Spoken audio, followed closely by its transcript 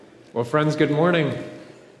Well, friends, good morning.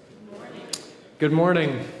 Good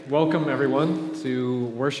morning. Welcome, everyone, to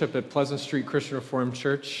worship at Pleasant Street Christian Reformed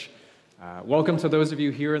Church. Welcome to those of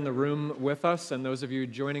you here in the room with us and those of you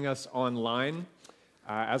joining us online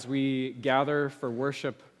as we gather for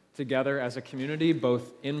worship together as a community,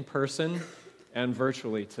 both in person and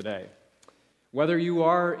virtually today. Whether you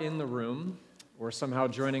are in the room or somehow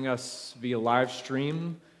joining us via live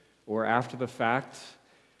stream or after the fact,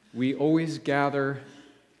 we always gather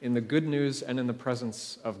in the good news and in the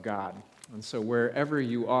presence of God. And so wherever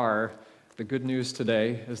you are, the good news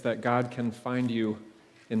today is that God can find you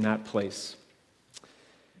in that place.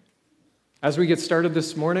 As we get started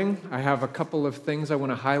this morning, I have a couple of things I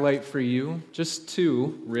want to highlight for you, just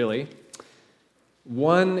two, really.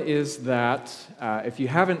 One is that if you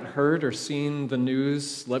haven't heard or seen the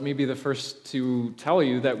news, let me be the first to tell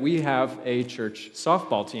you that we have a church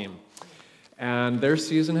softball team, and their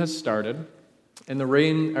season has started. And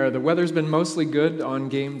the weather's been mostly good on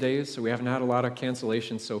game days, so we haven't had a lot of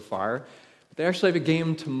cancellations so far. But they actually have a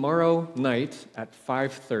game tomorrow night at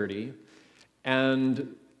 5:30,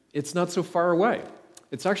 and it's not so far away.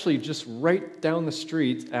 It's actually just right down the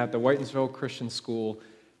street at the Whitensville Christian School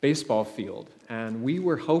baseball field. And we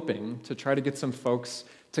were hoping to try to get some folks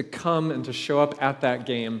to come and to show up at that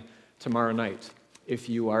game tomorrow night. If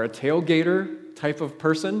you are a tailgater type of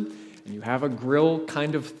person, and you have a grill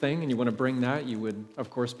kind of thing, and you want to bring that, you would, of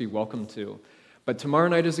course, be welcome to. But tomorrow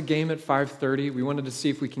night is a game at 5:30. We wanted to see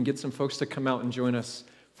if we can get some folks to come out and join us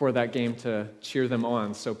for that game to cheer them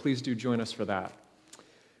on. So please do join us for that.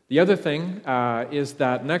 The other thing is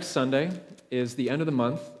that next Sunday is the end of the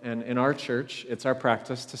month, and in our church, it's our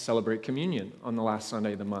practice to celebrate communion on the last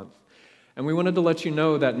Sunday of the month. And we wanted to let you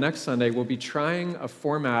know that next Sunday we'll be trying a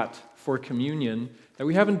format for communion that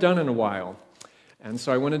we haven't done in a while. And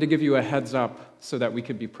so I wanted to give you a heads up so that we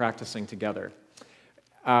could be practicing together.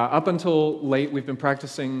 Up until late, we've been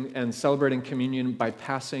practicing and celebrating communion by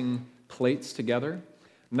passing plates together.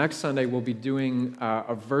 Next Sunday, we'll be doing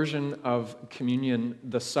a version of communion,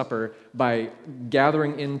 the supper, by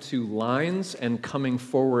gathering into lines and coming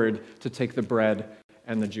forward to take the bread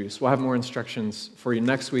and the juice. We'll have more instructions for you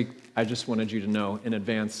next week. I just wanted you to know in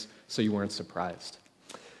advance so you weren't surprised.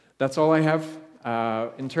 That's all I have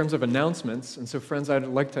in terms of announcements. And so, friends, I'd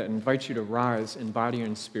like to invite you to rise in body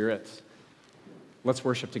and spirit. Let's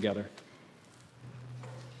worship together.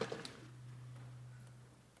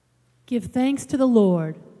 Give thanks to the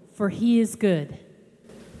Lord, for he is good.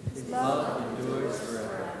 His love endures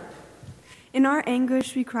forever. In our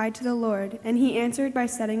anguish we cried to the Lord, and he answered by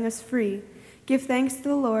setting us free. Give thanks to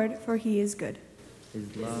the Lord, for he is good.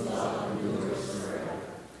 His love endures forever.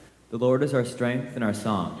 The Lord is our strength and our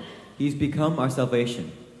song. He's become our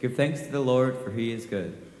salvation. Give thanks to the Lord, for he is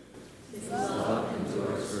good. His love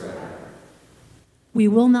endures forever. We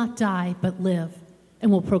will not die, but live, and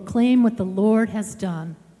will proclaim what the Lord has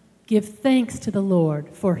done. Give thanks to the Lord,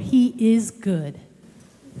 for he is good.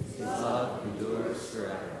 His love endures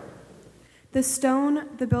forever. The stone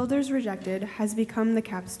the builders rejected has become the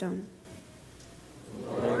capstone.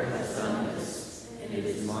 The Lord has done this, and it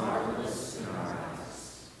is marvelous in our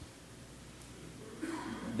eyes.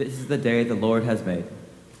 This is the day the Lord has made.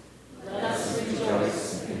 Let us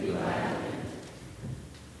rejoice and be glad.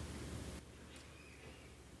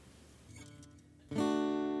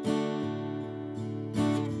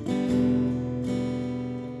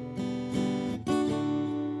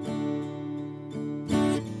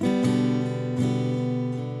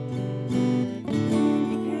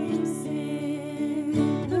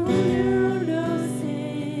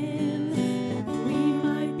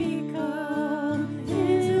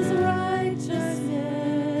 Righteousness.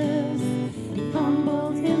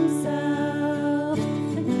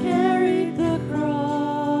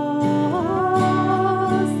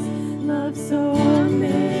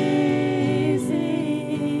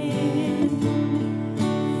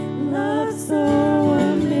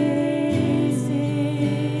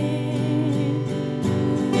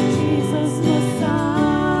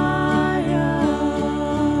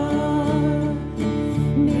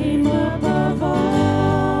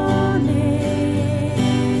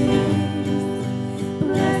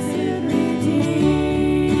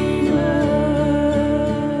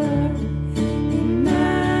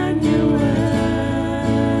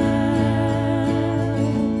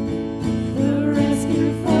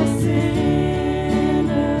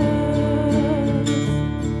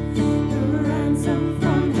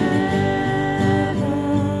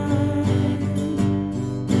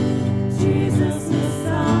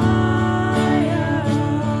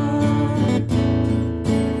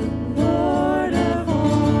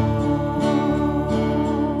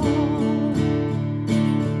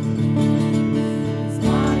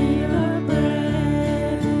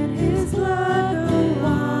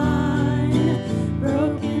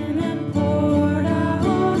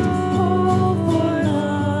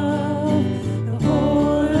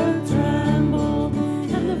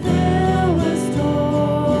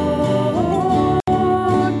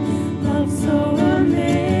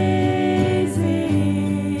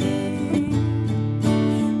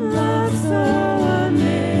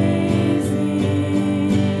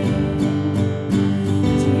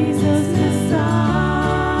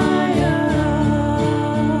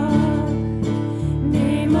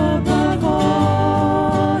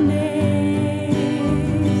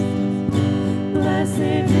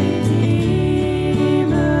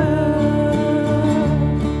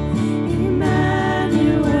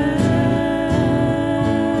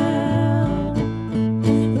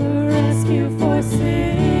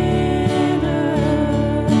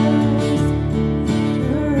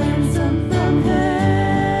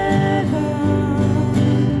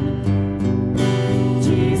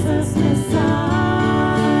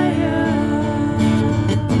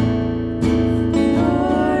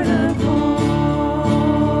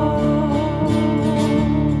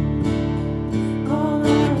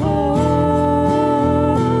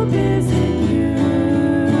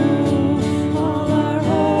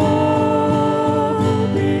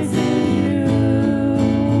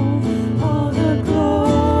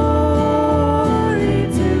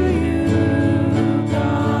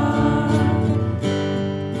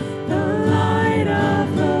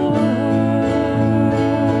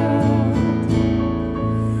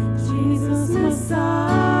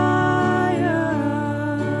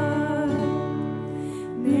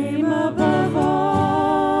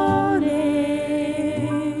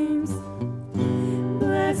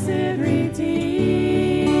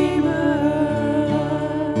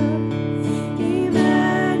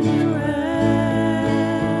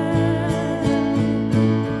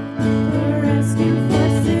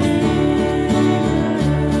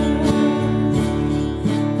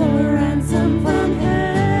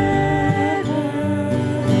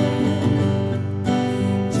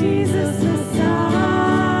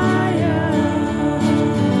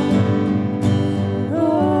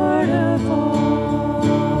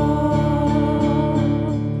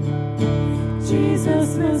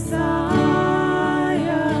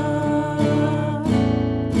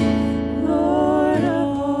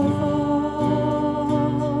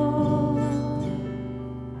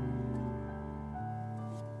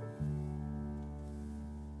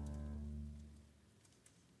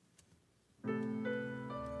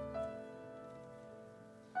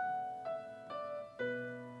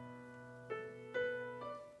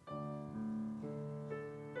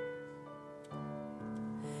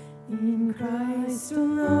 In Christ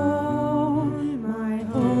alone, my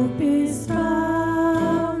hope is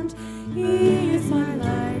found. He is my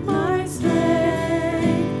light, my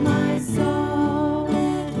strength, my song.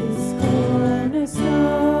 This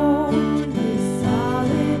cornerstone is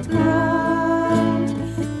solid ground.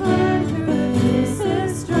 Firm through the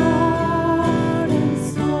fiercest drought and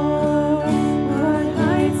storm. What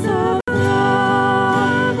heights of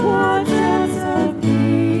love, what depths of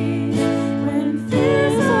peace. When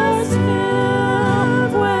fears are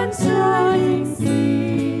stilled, when striving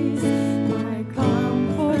cease. My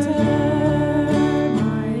comforter,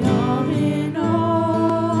 my all in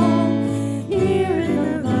all. Here in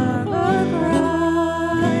the love of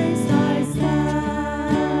Christ I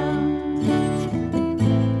stand.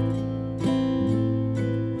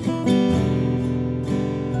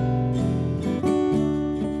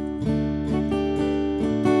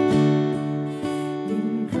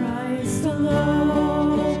 In Christ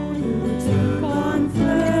alone, who took on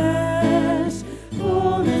flesh,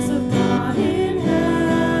 fullness of God in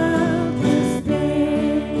helpless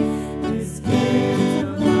babe, this gift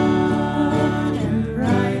of love and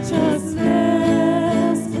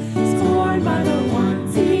righteousness, scorned by the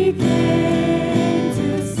ones He came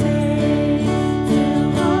to save,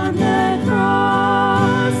 till on that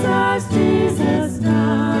cross as Jesus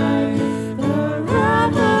died, the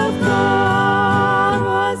wrath of God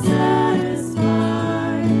was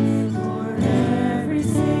satisfied. For every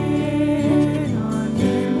sin on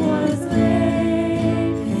Him was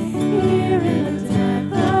laid. Here in the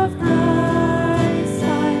death of Christ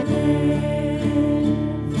I live.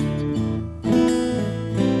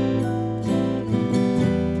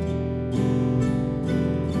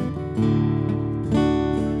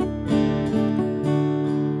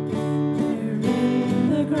 There in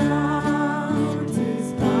the ground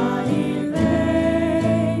His body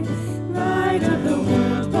lay, light of the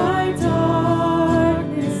world by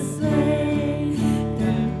darkness slain,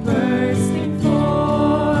 then bursting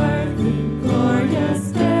forth in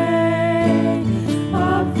glorious day,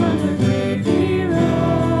 up from the grave He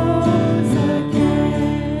rose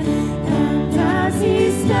again, and as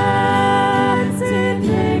He stands in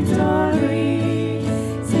victory,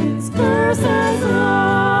 sin's curse has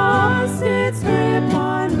lost its grip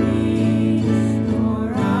on me.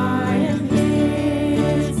 For I am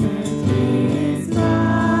His and He is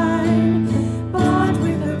mine, bought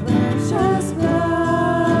with the precious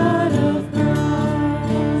blood of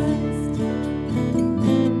Christ.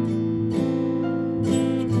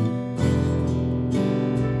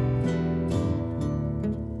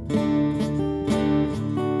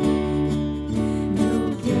 No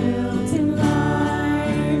guilt in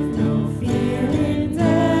life, no fear in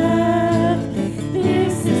death.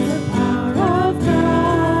 This is the power of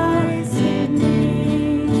Christ in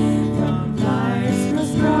me. From life's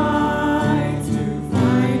first rise to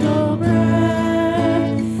final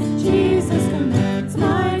breath, Jesus commands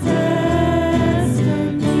my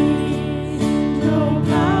destiny. No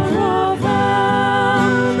power of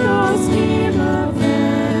hell, no scheme of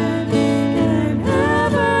man can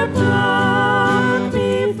ever pluck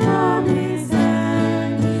me from His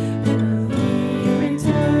hand. Till He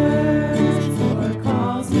returns or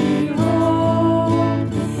calls me home,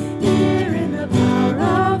 here in the power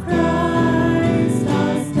of Christ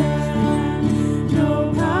I'll stand.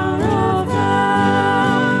 No power of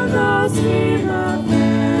hell, no scheme of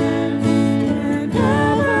man can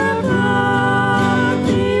ever pluck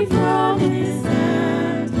me from His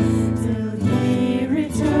hand. Till He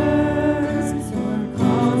returns or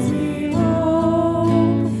calls me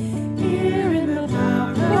home, here in the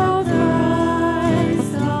power of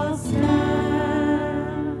Christ I'll stand.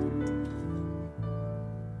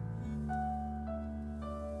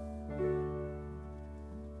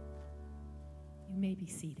 You may be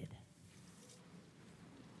seated.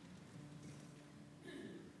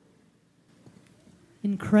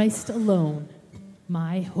 In Christ alone,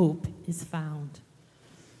 my hope is found.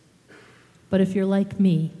 But if you're like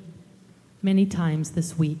me, many times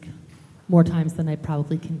this week, more times than I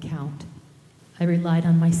probably can count, I relied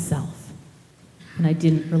on myself, and I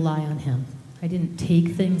didn't rely on Him. I didn't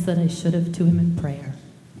take things that I should have to Him in prayer.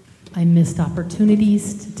 I missed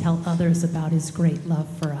opportunities to tell others about His great love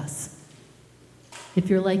for us. If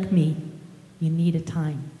you're like me, you need a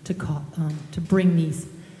time to bring these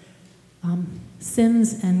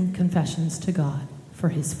sins and confessions to God for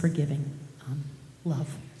His forgiving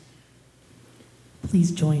love.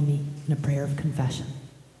 Please join me in a prayer of confession.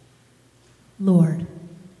 Lord,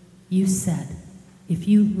 you said, if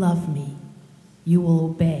you love me, you will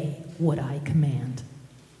obey what I command.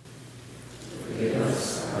 Forgive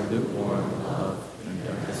us our lukewarm love and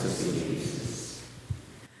our disobedience.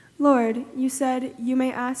 Lord, you said, you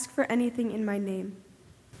may ask for anything in my name.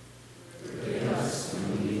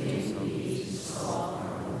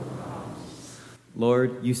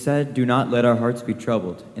 Lord, you said, do not let our hearts be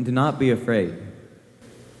troubled, and do not be afraid.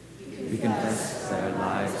 We confess that our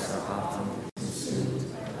lives are often consumed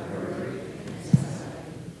by worry and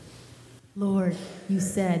anxiety. Lord, you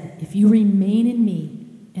said, if you remain in me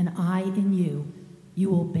and I in you,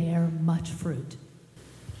 you will bear much fruit.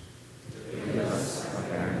 Forgive us our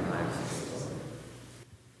barren lives.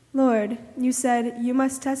 Lord, you said, you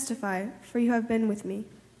must testify, for you have been with me.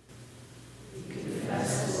 We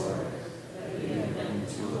confess, Lord, that we have been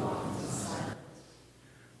too often silent.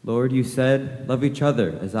 Lord, you said, love each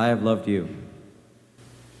other as I have loved you.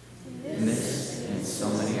 In this and in so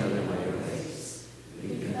many other ways, we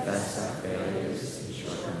confess our failures and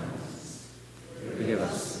shortcomings. Forgive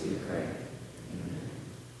us, we pray. Amen.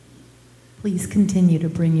 Please continue to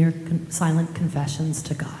bring your silent confessions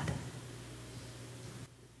to God.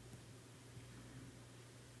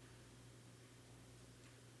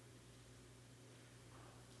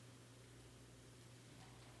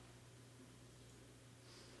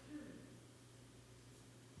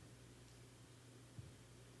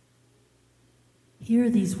 Hear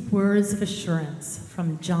these words of assurance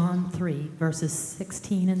from John 3, verses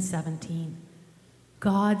 16 and 17.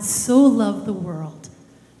 God so loved the world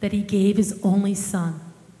that he gave his only Son,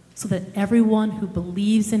 so that everyone who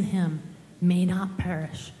believes in him may not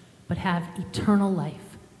perish, but have eternal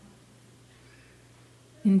life.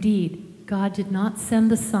 Indeed, God did not send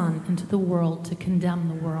the Son into the world to condemn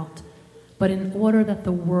the world, but in order that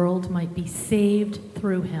the world might be saved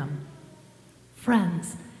through him.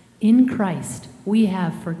 Friends, in Christ, we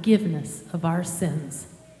have forgiveness of our sins.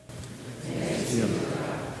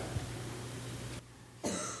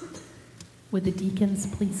 Would the deacons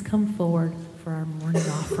please come forward for our morning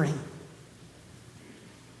offering?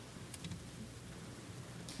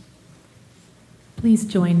 Please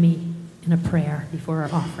join me in a prayer before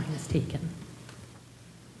our offering is taken.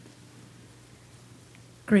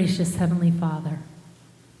 Gracious Heavenly Father,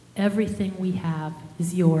 everything we have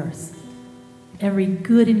is yours. Every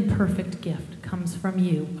good and perfect gift comes from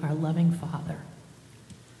you, our loving Father.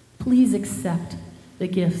 Please accept the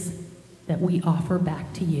gifts that we offer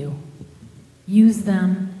back to you. Use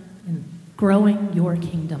them in growing your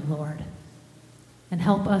kingdom, Lord. And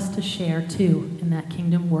help us to share, too, in that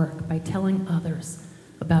kingdom work by telling others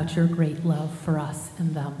about your great love for us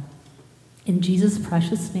and them. In Jesus'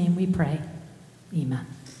 precious name we pray. Amen.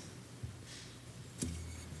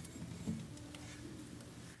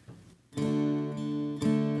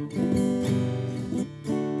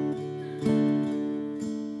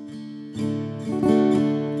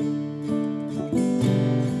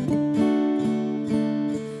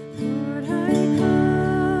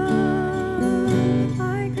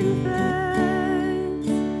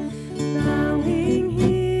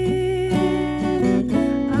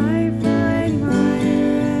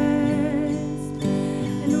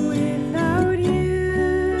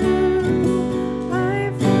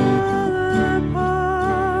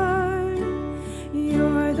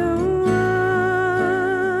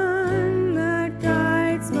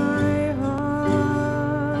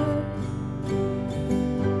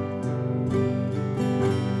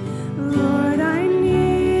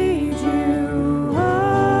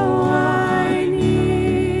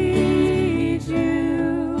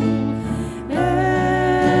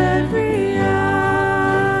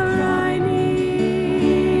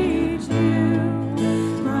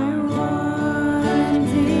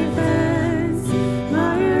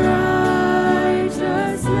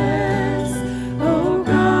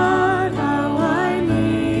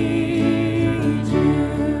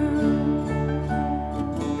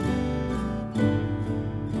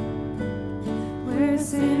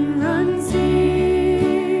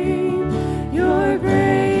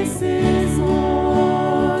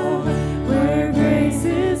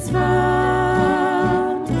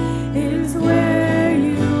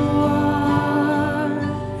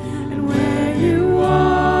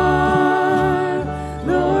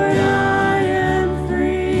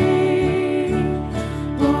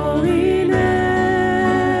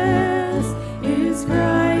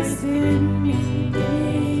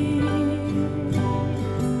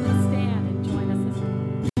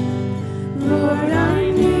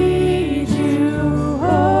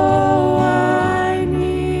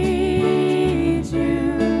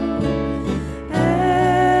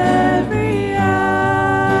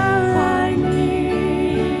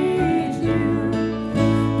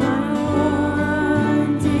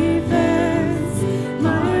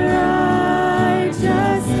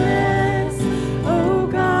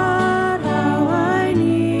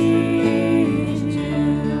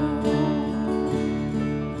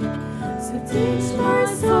 Teach my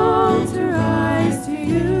soul to rise to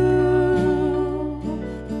you.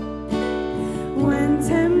 When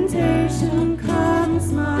temptation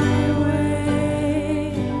comes my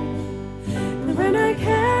way, and when I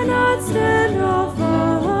cannot stand, I'll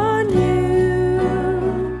fall on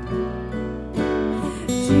you.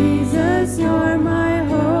 Jesus, you're my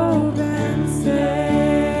hope and stay.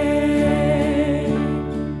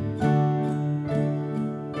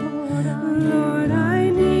 Lord, I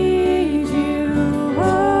need you.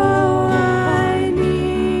 Oh, I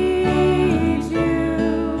need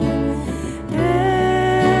you.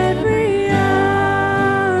 Every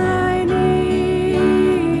hour I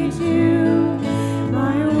need you.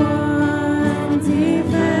 My one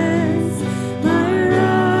defense,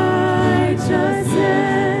 my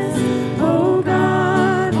righteousness. Oh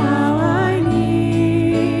God, how I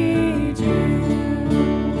need you.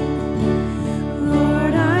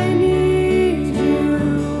 Lord, I need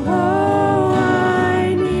you. Oh,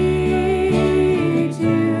 I need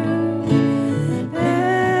you.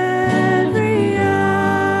 Every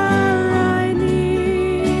hour I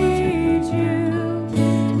need you.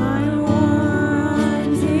 My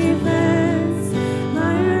one defense,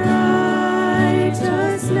 my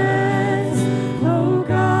righteousness. Oh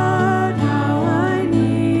God, how I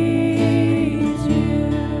need you.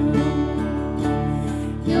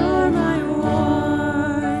 You're my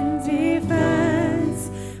one defense,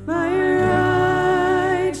 my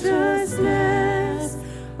righteousness.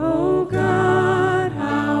 Oh God,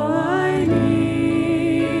 how I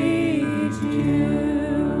need you.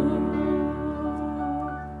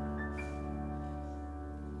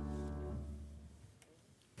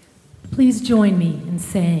 Please join me in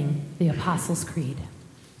saying the Apostles' Creed.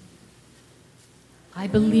 I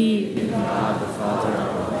believe in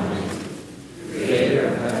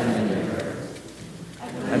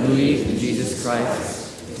I believe in Jesus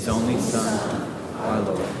Christ, his only Son, our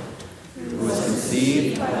Lord, who was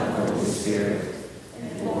conceived by the Holy Spirit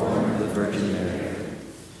and born of the Virgin Mary.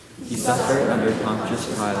 He suffered under Pontius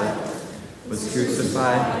Pilate, was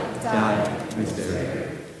crucified, died, was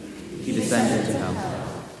buried. He descended to hell.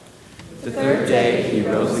 The third day he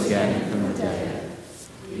rose again from the dead.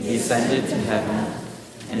 He ascended to heaven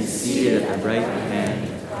and is seated at the right hand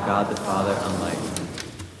of God the Father Almighty.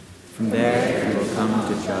 From there he will come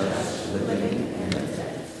to judge the living and the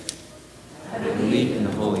dead. I believe in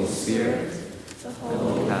the Holy Spirit, the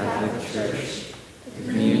Holy Catholic Church, the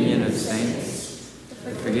communion of saints,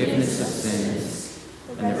 the forgiveness of sins,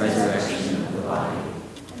 and the resurrection of the body,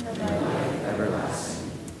 and the life everlasting.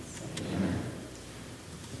 Amen.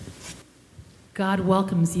 God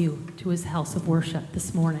welcomes you to his house of worship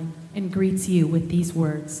this morning and greets you with these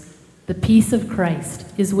words. The peace of Christ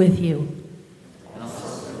is with you.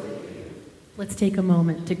 Let's take a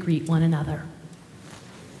moment to greet one another.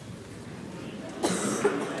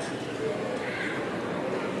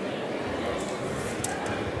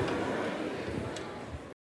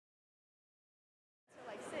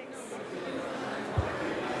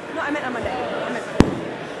 No, I meant on Monday.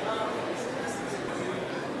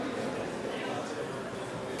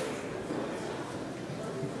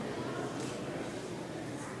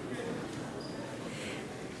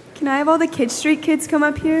 Can I have all the Kids Street kids come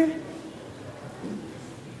up here?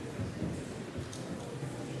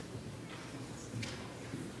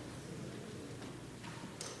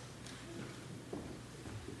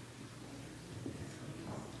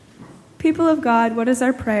 People of God, what is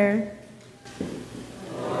our prayer?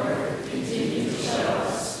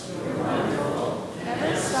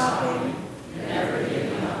 Never stopping, never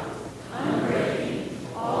giving up, unbreaking,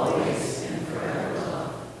 always and forever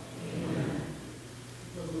love. Amen.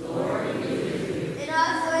 The Lord be with you. And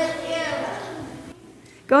also with you.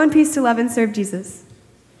 Go in peace to love and serve Jesus.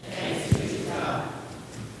 Thanks be to God.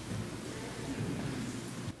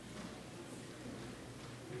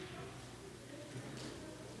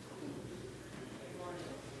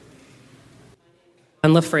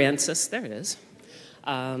 I'm LaFrancis, there it is.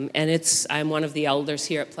 I'm one of the elders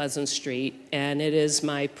here at Pleasant Street, and it is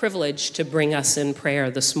my privilege to bring us in prayer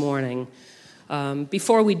this morning.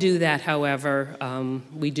 Before we do that, however,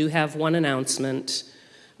 we do have one announcement.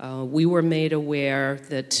 We were made aware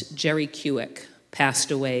that Jerry Kuick passed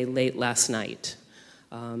away late last night.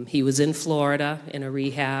 He was in Florida in a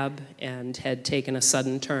rehab and had taken a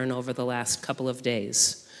sudden turn over the last couple of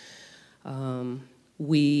days.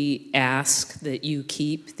 We ask that you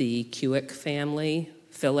keep the Kuick family,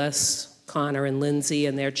 Phyllis, Connor, and Lindsay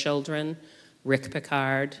and their children, Rick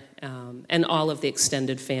Picard, and all of the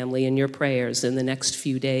extended family in your prayers in the next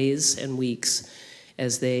few days and weeks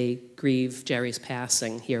as they grieve Jerry's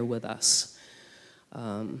passing here with us.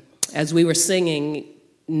 As we were singing,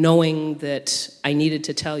 knowing that I needed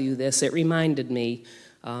to tell you this, it reminded me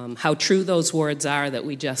how true those words are that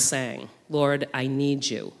we just sang. Lord, I need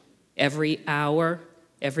you. Every hour,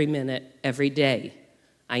 every minute, every day,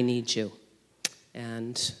 I need you.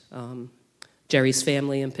 And Jerry's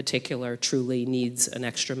family in particular truly needs an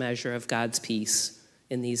extra measure of God's peace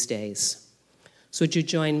in these days. So would you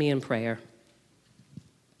join me in prayer?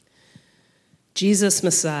 Jesus,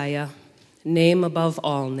 Messiah, name above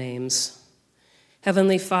all names.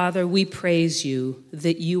 Heavenly Father, we praise you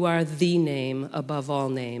that you are the name above all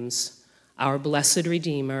names, our blessed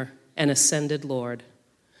Redeemer and ascended Lord.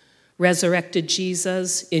 Resurrected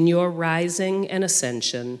Jesus, in your rising and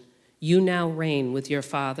ascension, you now reign with your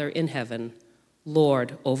Father in heaven,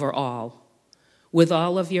 Lord over all. With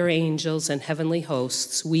all of your angels and heavenly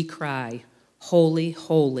hosts, we cry, holy,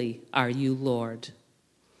 holy are you, Lord.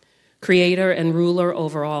 Creator and ruler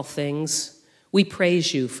over all things, we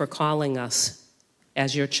praise you for calling us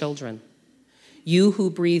as your children. You who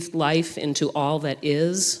breathed life into all that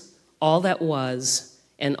is, all that was,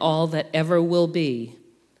 and all that ever will be,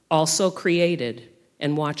 also created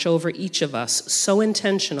and watch over each of us so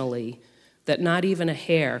intentionally that not even a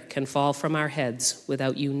hair can fall from our heads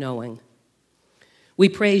without you knowing. We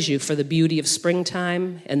praise you for the beauty of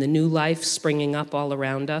springtime and the new life springing up all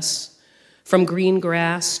around us, from green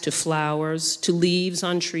grass to flowers, to leaves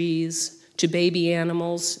on trees, to baby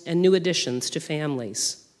animals, and new additions to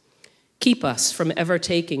families. Keep us from ever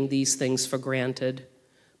taking these things for granted,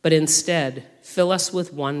 but instead fill us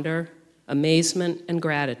with wonder, amazement, and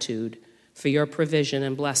gratitude for your provision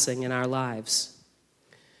and blessing in our lives.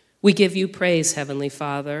 We give you praise, Heavenly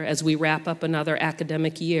Father, as we wrap up another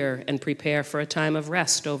academic year and prepare for a time of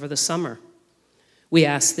rest over the summer. We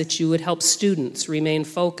ask that you would help students remain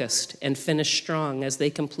focused and finish strong as they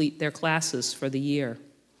complete their classes for the year.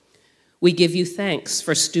 We give you thanks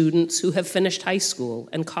for students who have finished high school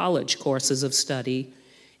and college courses of study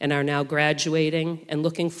and are now graduating and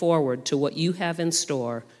looking forward to what you have in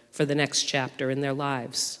store for the next chapter in their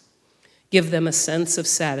lives. Give them a sense of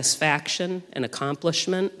satisfaction and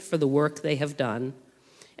accomplishment for the work they have done,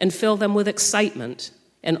 and fill them with excitement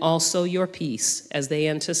and also your peace as they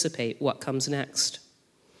anticipate what comes next.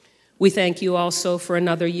 We thank you also for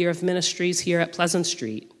another year of ministries here at Pleasant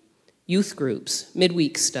Street, youth groups,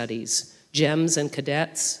 midweek studies, GEMS and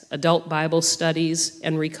cadets, adult Bible studies,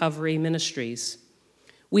 and recovery ministries.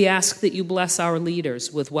 We ask that you bless our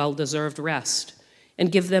leaders with well-deserved rest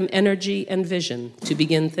and give them energy and vision to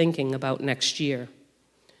begin thinking about next year.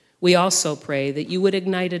 We also pray that you would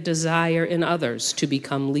ignite a desire in others to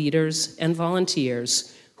become leaders and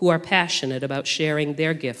volunteers who are passionate about sharing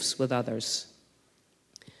their gifts with others.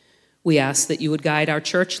 We ask that you would guide our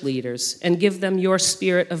church leaders and give them your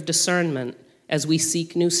spirit of discernment as we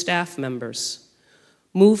seek new staff members.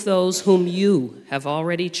 Move those whom you have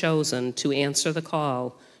already chosen to answer the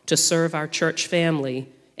call to serve our church family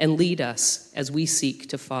and lead us as we seek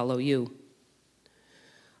to follow you.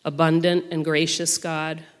 Abundant and gracious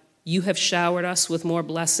God, you have showered us with more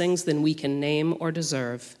blessings than we can name or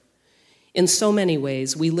deserve. In so many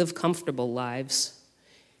ways, we live comfortable lives.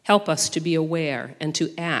 Help us to be aware and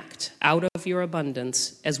to act out of your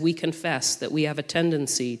abundance as we confess that we have a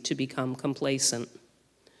tendency to become complacent.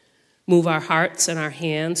 Move our hearts and our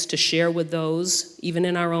hands to share with those, even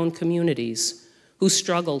in our own communities, who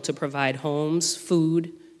struggle to provide homes,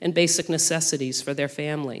 food, and basic necessities for their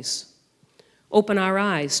families. Open our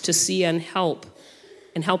eyes to see and help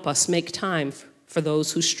us make time for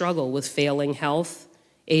those who struggle with failing health,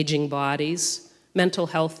 aging bodies, mental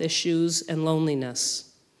health issues, and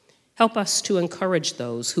loneliness. Help us to encourage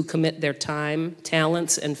those who commit their time,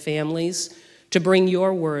 talents, and families to bring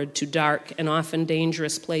your word to dark and often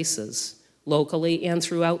dangerous places, locally and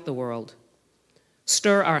throughout the world.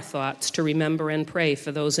 Stir our thoughts to remember and pray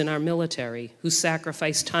for those in our military who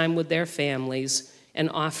sacrifice time with their families and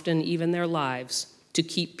often even their lives to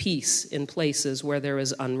keep peace in places where there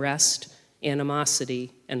is unrest,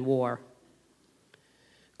 animosity, and war.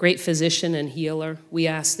 Great physician and healer, we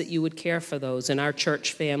ask that you would care for those in our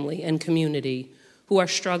church family and community who are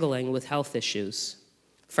struggling with health issues.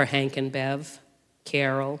 For Hank and Bev,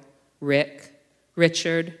 Carol, Rick,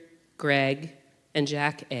 Richard, Greg, and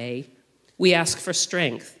Jack A., we ask for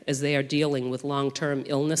strength as they are dealing with long-term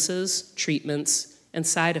illnesses, treatments, and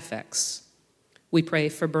side effects. We pray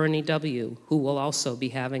for Bernie W., who will also be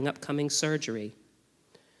having upcoming surgery.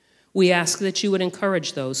 We ask that you would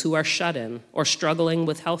encourage those who are shut in or struggling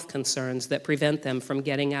with health concerns that prevent them from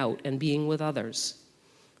getting out and being with others.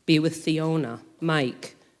 Be with Theona,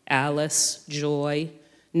 Mike, Alice, Joy,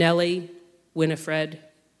 Nellie, Winifred,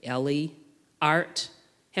 Ellie, Art,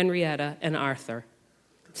 Henrietta, and Arthur.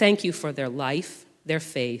 Thank you for their life, their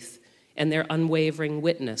faith, and their unwavering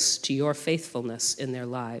witness to your faithfulness in their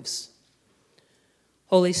lives.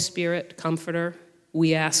 Holy Spirit, Comforter,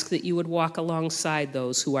 we ask that you would walk alongside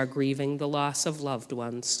those who are grieving the loss of loved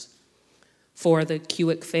ones. For the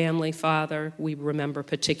Kewick family, Father, we remember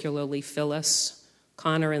particularly Phyllis,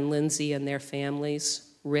 Connor and Lindsay and their families,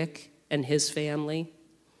 Rick and his family.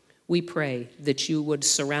 We pray that you would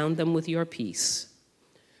surround them with your peace.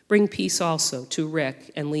 Bring peace also to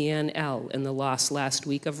Rick and Leanne L. in the loss last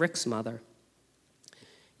week of Rick's mother.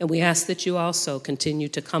 And we ask that you also continue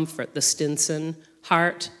to comfort the Stinson,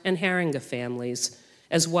 Hart, and Haringa families,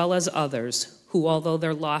 as well as others who, although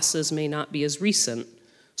their losses may not be as recent,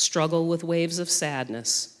 struggle with waves of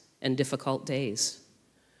sadness and difficult days.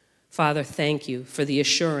 Father, thank you for the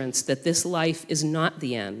assurance that this life is not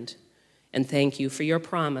the end, and thank you for your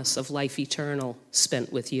promise of life eternal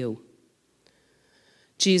spent with you.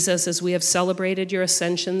 Jesus, as we have celebrated your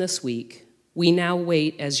ascension this week, we now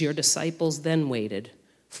wait, as your disciples then waited,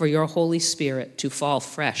 for your Holy Spirit to fall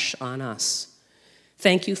fresh on us.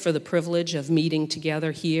 Thank you for the privilege of meeting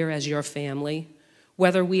together here as your family,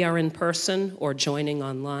 whether we are in person or joining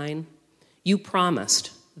online. You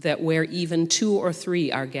promised that where even 2 or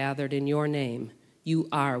 3 are gathered in your name, you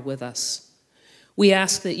are with us. We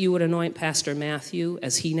ask that you would anoint Pastor Matthew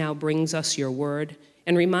as he now brings us your word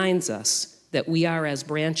and reminds us that we are as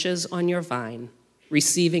branches on your vine,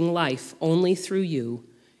 receiving life only through you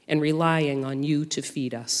and relying on you to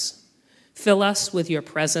feed us. Fill us with your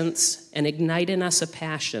presence and ignite in us a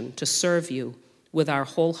passion to serve you with our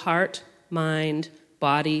whole heart, mind,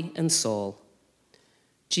 body, and soul.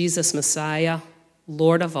 Jesus Messiah,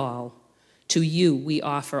 Lord of all, to you we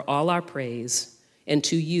offer all our praise, and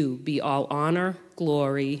to you be all honor,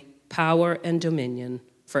 glory, power, and dominion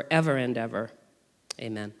forever and ever.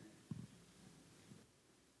 Amen.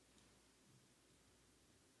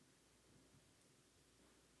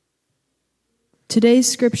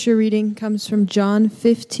 Today's scripture reading comes from John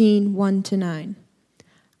 15, 1-9.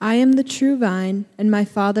 I am the true vine, and my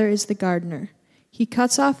Father is the gardener. He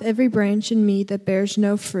cuts off every branch in me that bears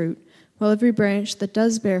no fruit, while every branch that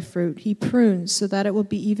does bear fruit he prunes so that it will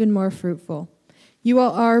be even more fruitful. You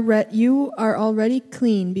are already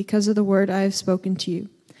clean because of the word I have spoken to you.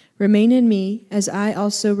 Remain in me, as I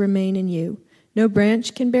also remain in you. No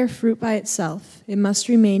branch can bear fruit by itself. It must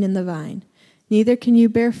remain in the vine. Neither can you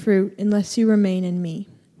bear fruit unless you remain in me.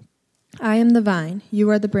 I am the vine, you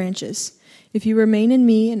are the branches. If you remain in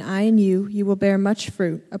me and I in you, you will bear much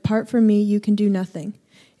fruit. Apart from me, you can do nothing.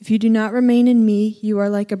 If you do not remain in me, you are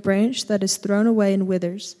like a branch that is thrown away and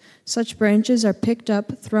withers. Such branches are picked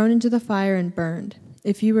up, thrown into the fire, and burned.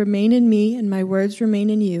 If you remain in me and my words remain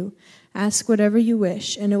in you, ask whatever you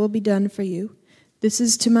wish, and it will be done for you. This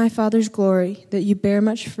is to my Father's glory, that you bear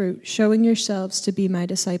much fruit, showing yourselves to be my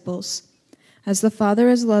disciples. As the Father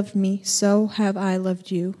has loved me, so have I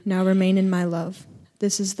loved you. Now remain in my love.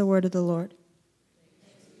 This is the word of the Lord.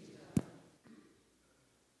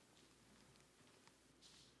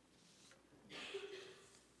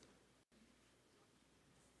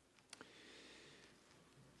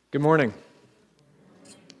 Good morning.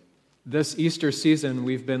 This Easter season,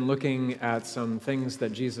 we've been looking at some things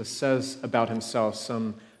that Jesus says about himself,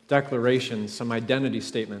 some declarations, some identity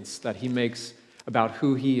statements that he makes about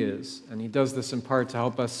who he is. And he does this in part to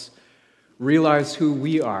help us realize who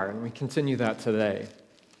we are, and we continue that today.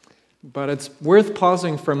 But it's worth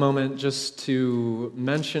pausing for a moment just to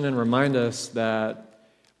mention and remind us that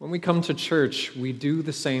when we come to church, we do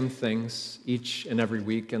the same things each and every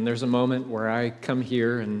week. And there's a moment where I come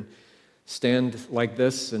here and stand like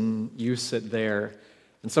this, and you sit there.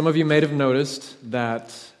 And some of you may have noticed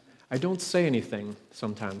that I don't say anything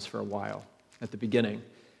sometimes for a while, at the beginning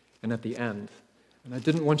and at the end. And I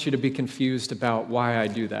didn't want you to be confused about why I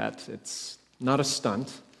do that. It's not a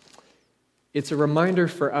stunt. It's a reminder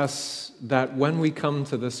for us that when we come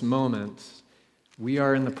to this moment, we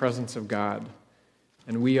are in the presence of God,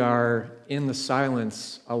 and we are in the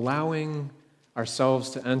silence, allowing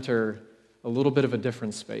ourselves to enter a little bit of a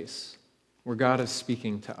different space where God is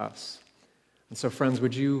speaking to us. And so, friends,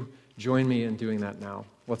 would you join me in doing that now?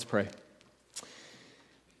 Let's pray.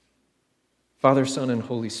 Father, Son, and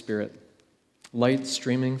Holy Spirit, light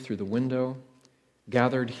streaming through the window,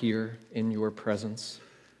 gathered here in your presence,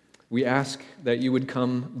 we ask that you would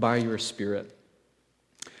come by your Spirit.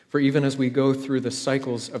 For even as we go through the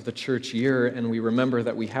cycles of the church year and we remember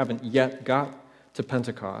that we haven't yet got to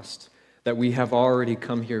Pentecost, that we have already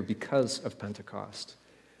come here because of Pentecost.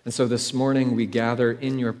 And so this morning we gather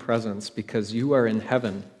in your presence because you are in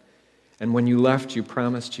heaven, and when you left, you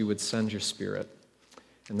promised you would send your Spirit.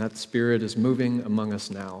 And that Spirit is moving among us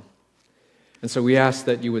now. And so we ask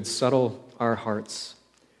that you would settle our hearts,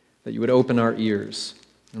 that you would open our ears,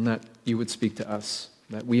 and that you would speak to us,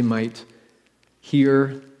 that we might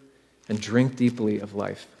hear and drink deeply of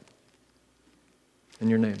life. In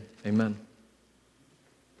your name, amen.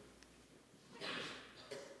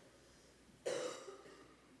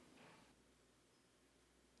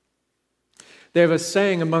 They have a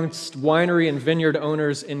saying amongst winery and vineyard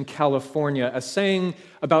owners in California, a saying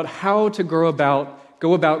about how to go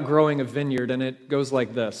about growing a vineyard, and it goes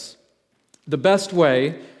like this. The best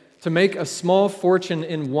way to make a small fortune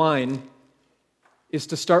in wine is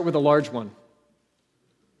to start with a large one.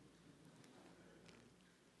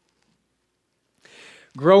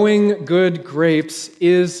 Growing good grapes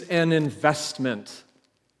is an investment.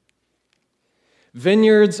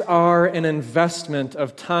 Vineyards are an investment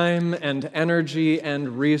of time and energy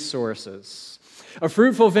and resources. A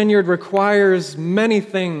fruitful vineyard requires many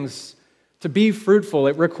things to be fruitful.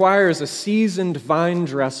 It requires a seasoned vine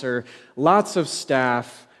dresser, lots of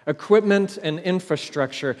staff, equipment, and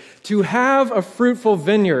infrastructure. To have a fruitful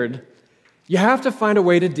vineyard, you have to find a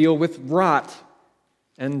way to deal with rot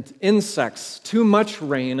and insects, too much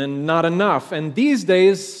rain and not enough, and these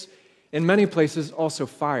days, in many places, also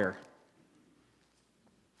fire.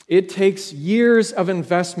 It takes years of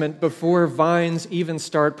investment before vines even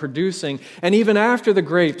start producing. And even after the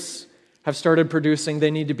grapes have started producing,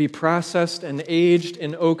 they need to be processed and aged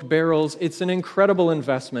in oak barrels. It's an incredible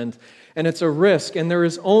investment, and it's a risk. And there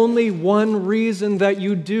is only one reason that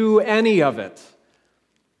you do any of it: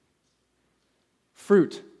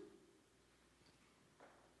 fruit.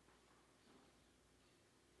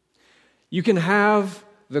 You can have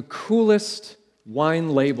the coolest wine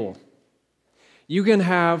label. You can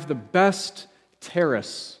have the best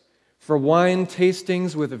terrace for wine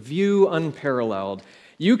tastings with a view unparalleled.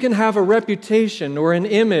 You can have a reputation or an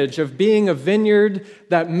image of being a vineyard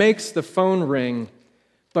that makes the phone ring,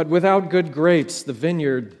 but without good grapes, the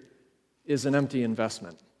vineyard is an empty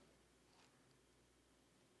investment.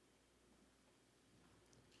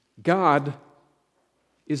 God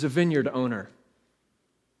is a vineyard owner.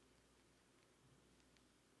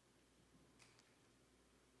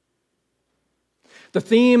 The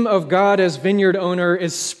theme of God as vineyard owner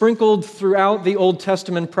is sprinkled throughout the Old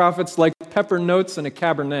Testament prophets like pepper notes in a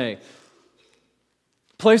Cabernet.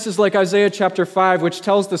 Places like Isaiah chapter 5, which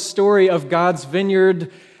tells the story of God's vineyard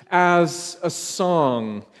as a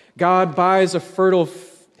song. God buys a fertile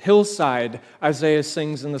hillside, Isaiah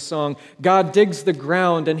sings in the song. God digs the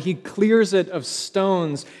ground and he clears it of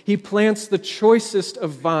stones. He plants the choicest of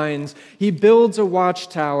vines. He builds a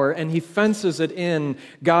watchtower and he fences it in.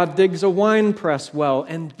 God digs a winepress well,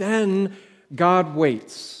 and then God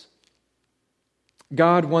waits.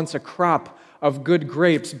 God wants a crop of good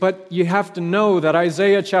grapes, but you have to know that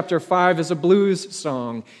Isaiah chapter 5 is a blues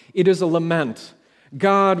song. It is a lament.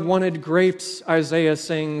 God wanted grapes, Isaiah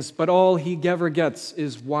sings, but all he ever gets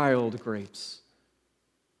is wild grapes.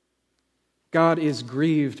 God is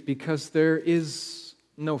grieved because there is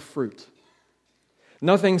no fruit.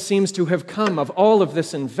 Nothing seems to have come of all of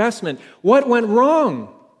this investment. What went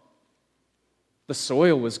wrong? The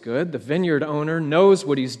soil was good. The vineyard owner knows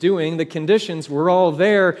what he's doing. The conditions were all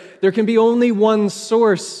there. There can be only one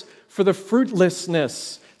source for the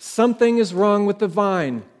fruitlessness. Something is wrong with the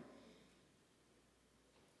vine.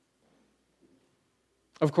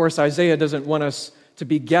 Of course, Isaiah doesn't want us to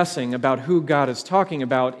be guessing about who God is talking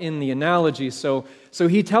about in the analogy, so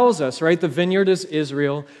he tells us, right? The vineyard is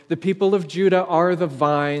Israel. The people of Judah are the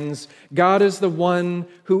vines. God is the one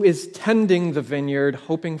who is tending the vineyard,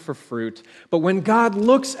 hoping for fruit. But when God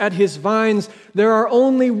looks at his vines, there are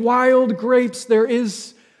only wild grapes. There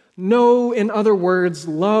is no, in other words,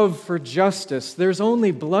 love for justice. There's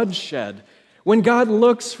only bloodshed. When God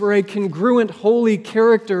looks for a congruent, holy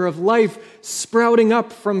character of life sprouting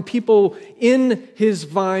up from people in his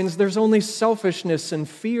vines, there's only selfishness and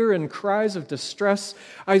fear and cries of distress.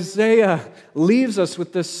 Isaiah leaves us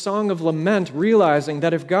with this song of lament, realizing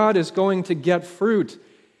that if God is going to get fruit,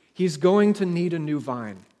 he's going to need a new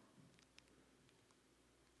vine.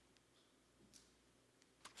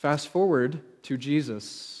 Fast forward to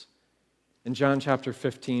Jesus in John chapter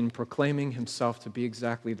 15, proclaiming himself to be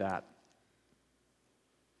exactly that.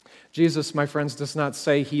 Jesus, my friends, does not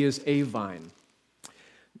say he is a vine,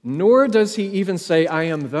 nor does he even say, I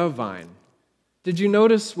am the vine. Did you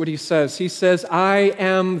notice what he says? He says, I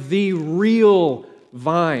am the real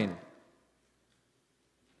vine.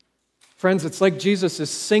 Friends, it's like Jesus is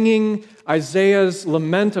singing Isaiah's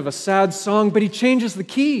lament of a sad song, but he changes the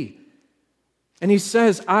key. And he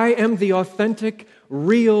says, I am the authentic,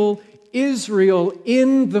 real Israel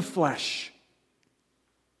in the flesh.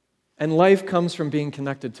 And life comes from being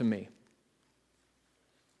connected to me.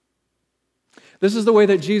 This is the way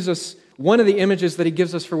that Jesus, one of the images that he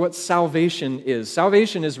gives us for what salvation is.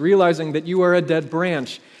 Salvation is realizing that you are a dead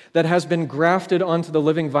branch that has been grafted onto the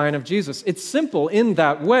living vine of Jesus. It's simple in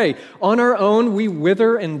that way. On our own, we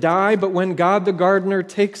wither and die, but when God the gardener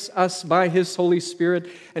takes us by his Holy Spirit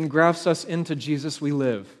and grafts us into Jesus, we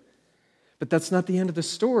live. But that's not the end of the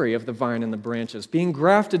story of the vine and the branches. Being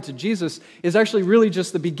grafted to Jesus is actually really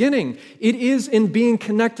just the beginning. It is in being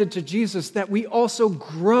connected to Jesus that we also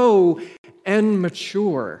grow and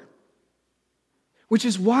mature, which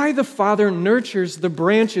is why the Father nurtures the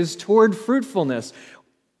branches toward fruitfulness.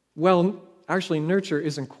 Well, actually, nurture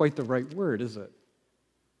isn't quite the right word, is it?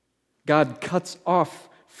 God cuts off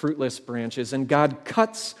fruitless branches, and God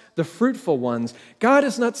cuts the fruitful ones. God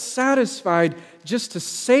is not satisfied just to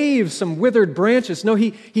save some withered branches. No,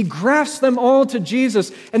 he grafts them all to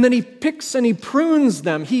Jesus, and then he picks and he prunes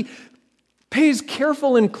them. He pays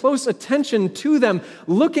careful and close attention to them,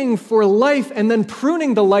 looking for life and then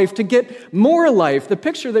pruning the life to get more life. The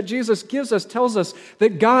picture that Jesus gives us tells us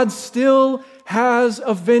that God still has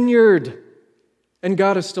a vineyard, and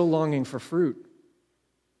God is still longing for fruit.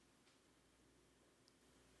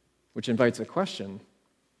 Which invites a question,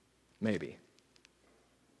 maybe.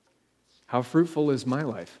 How fruitful is my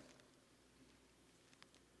life?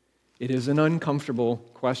 It is an uncomfortable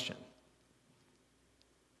question.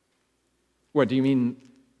 What, do you mean,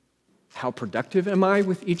 how productive am I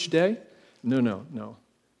with each day? No.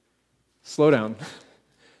 Slow down.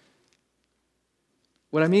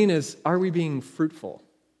 What I mean is, are we being fruitful?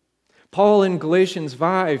 Paul in Galatians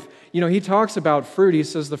 5, he talks about fruit. He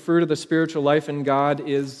says the fruit of the spiritual life in God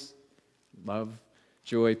is love,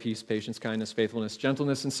 joy, peace, patience, kindness, faithfulness,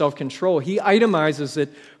 gentleness, and self-control. He itemizes it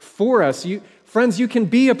for us. Friends, you can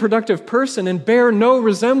be a productive person and bear no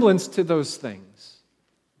resemblance to those things.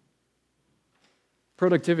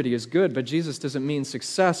 Productivity is good, but Jesus doesn't mean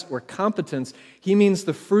success or competence. He means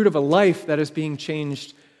the fruit of a life that is being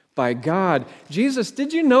changed by God. Jesus,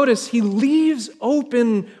 did you notice he leaves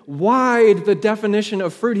open wide the definition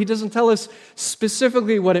of fruit? He doesn't tell us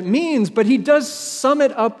specifically what it means, but he does sum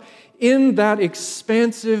it up in that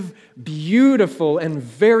expansive, beautiful, and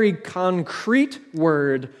very concrete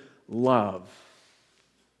word, love.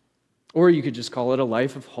 Or you could just call it a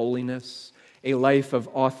life of holiness, a life of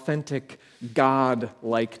authentic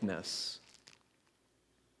God-likeness.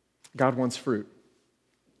 God wants fruit.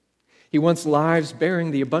 He wants lives bearing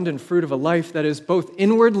the abundant fruit of a life that is both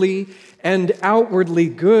inwardly and outwardly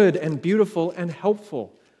good and beautiful and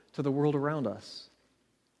helpful to the world around us.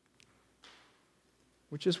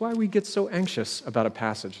 Which is why we get so anxious about a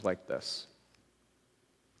passage like this.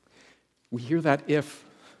 We hear that if.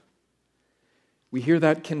 We hear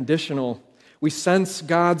that conditional. We sense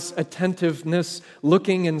God's attentiveness,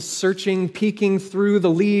 looking and searching, peeking through the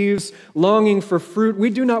leaves, longing for fruit.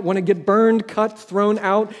 We do not want to get burned, cut, thrown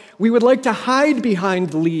out. We would like to hide behind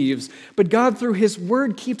the leaves. But God, through his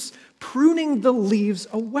word, keeps pruning the leaves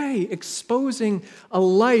away, exposing a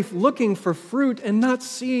life looking for fruit and not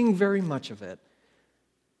seeing very much of it.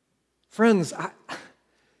 Friends,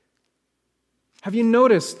 have you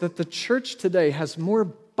noticed that the church today has more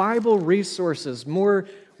Bible resources, more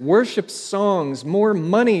worship songs, more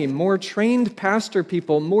money, more trained pastor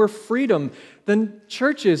people, more freedom than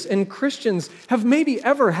churches and Christians have maybe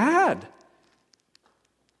ever had?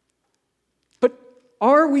 But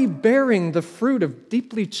are we bearing the fruit of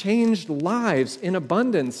deeply changed lives in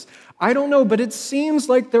abundance? I don't know, but it seems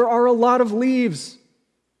like there are a lot of leaves.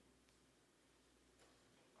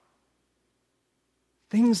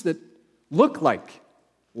 Things that look like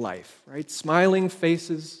life, right? Smiling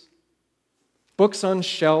faces, books on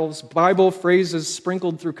shelves, Bible phrases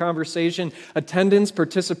sprinkled through conversation, attendance,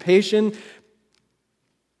 participation.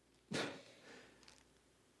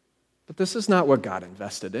 But this is not what God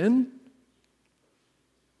invested in.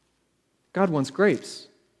 God wants grapes.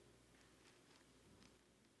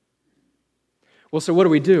 Well, so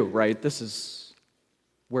what do, right? This is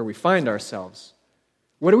where we find ourselves.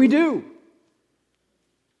 What do?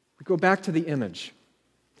 We go back to the image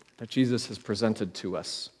that Jesus has presented to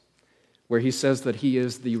us, where he says that he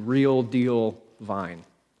is the real deal vine.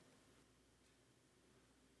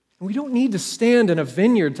 We don't need to stand in a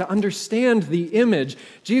vineyard to understand the image.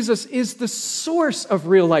 Jesus is the source of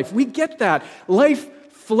real life. We get that.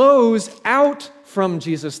 Life flows out from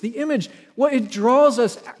Jesus. The image, well, it draws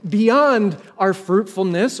us beyond our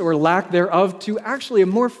fruitfulness or lack thereof to actually a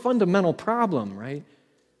more fundamental problem, right?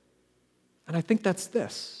 And I think that's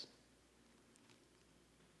this.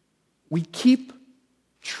 We keep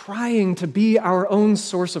trying to be our own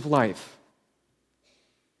source of life.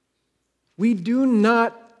 We do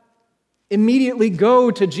not immediately go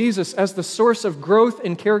to Jesus as the source of growth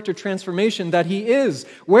and character transformation that he is.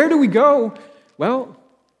 Where do we go? Well,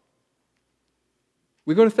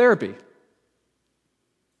 we go to therapy.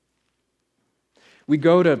 We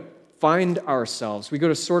go to find ourselves. We go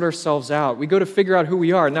to sort ourselves out. We go to figure out who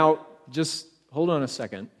we are. Now, just hold on a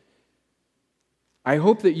second. I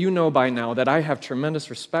hope that you know by now that I have tremendous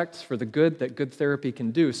respect for the good that good therapy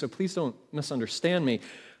can do, so please don't misunderstand me.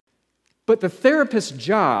 But the therapist's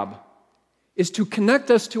job is to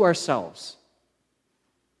connect us to ourselves,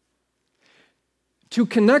 to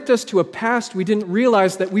connect us to a past we didn't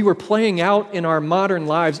realize that we were playing out in our modern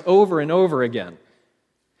lives over and over again,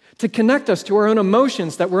 to connect us to our own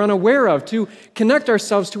emotions that we're unaware of, to connect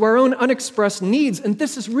ourselves to our own unexpressed needs. And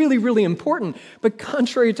this is really, really important. But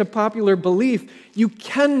contrary to popular belief, you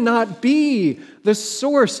cannot be the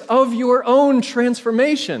source of your own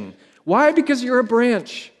transformation. Why? Because you're a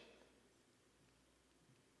branch.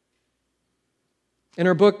 In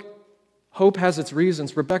her book, Hope Has Its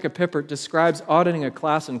Reasons, Rebecca Pippert describes auditing a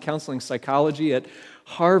class in counseling psychology at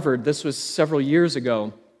Harvard. This was several years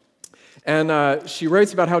ago. And she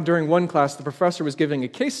writes about how during one class, the professor was giving a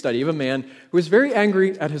case study of a man who was very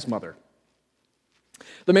angry at his mother.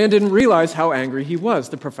 The man didn't realize how angry he was.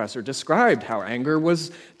 The professor described how anger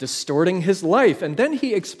was distorting his life. And then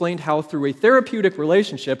he explained how through a therapeutic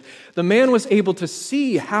relationship, the man was able to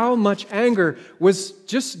see how much anger was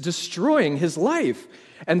just destroying his life.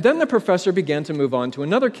 And then the professor began to move on to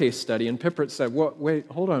another case study. And Pippert said, wait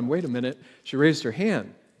a minute. She raised her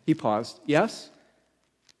hand. He paused. Yes?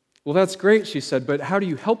 Well, that's great, she said, but how do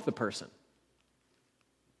you help the person?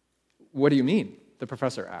 What do you mean? The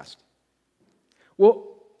professor asked. Well,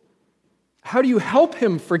 how do you help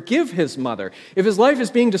him forgive his mother? If his life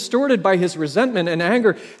is being distorted by his resentment and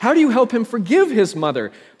anger, how do you help him forgive his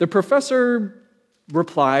mother? The professor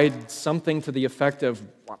replied something to the effect of,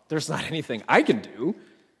 well, there's not anything I can do.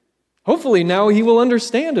 Hopefully now he will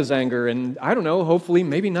understand his anger and, I don't know, hopefully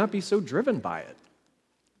maybe not be so driven by it.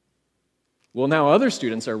 Well, now other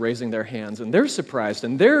students are raising their hands, and they're surprised,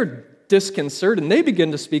 and they're disconcerted, and they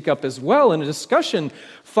begin to speak up as well, and a discussion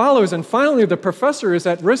follows, and finally the professor is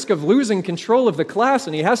at risk of losing control of the class,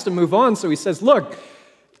 and he has to move on, so he says, look,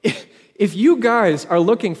 if you guys are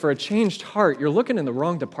looking for a changed heart, you're looking in the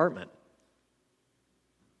wrong department.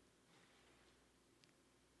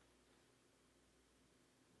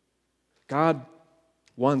 God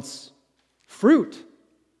wants fruit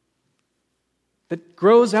that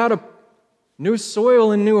grows out of new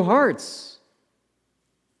soil and new hearts.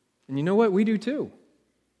 And you know what? We do too.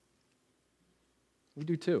 We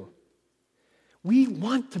do too. We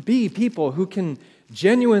want to be people who can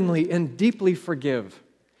genuinely and deeply forgive.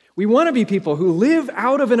 We want to be people who live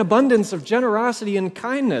out of an abundance of generosity and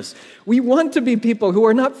kindness. We want to be people who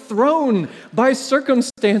are not thrown by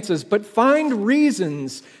circumstances, but find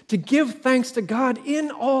reasons to give thanks to God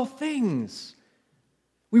in all things.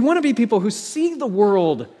 We want to be people who see the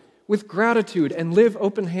world with gratitude and live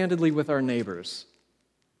open-handedly with our neighbors.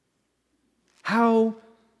 How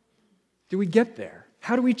do we get there?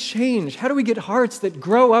 How do we change? How do we get hearts that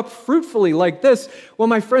grow up fruitfully like this? Well,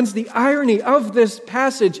 my friends, the irony of this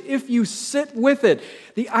passage, if you sit with it,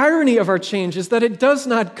 the irony of our change is that it does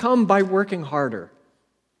not come by working harder.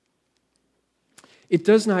 It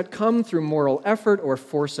does not come through moral effort or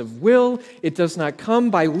force of will. It does not come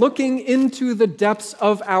by looking into the depths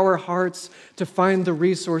of our hearts to find the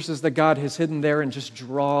resources that God has hidden there and just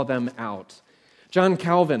draw them out. John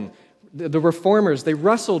Calvin, the Reformers, they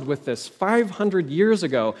wrestled with this 500 years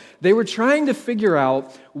ago. They were trying to figure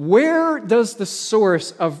out, where does the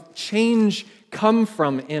source of change come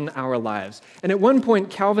from in our lives? And at one point,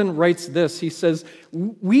 Calvin writes this. He says,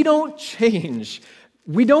 we don't change.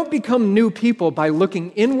 We don't become new people by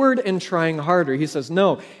looking inward and trying harder. He says,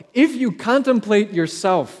 no, if you contemplate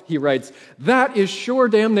yourself, he writes, that is sure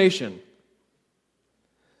damnation.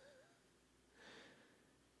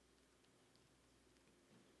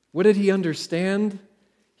 What did he understand?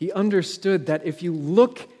 He understood that if you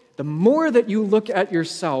look, the more that you look at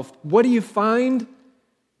yourself, what do you find?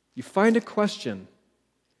 You find a question.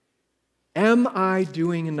 Am I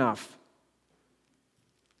doing enough?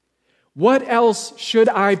 What else should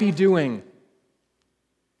I be doing?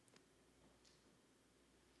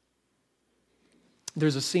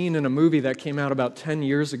 There's a scene in a movie that came out about 10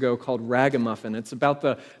 years ago called Ragamuffin. It's about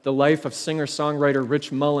the life of singer-songwriter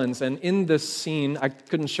Rich Mullins. And in this scene, I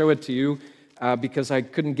couldn't show it to you because I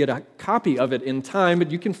couldn't get a copy of it in time,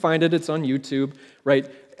 but you can find it. It's on YouTube, right?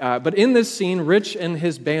 But in this scene, Rich and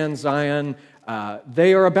his band Zion,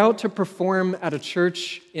 they are about to perform at a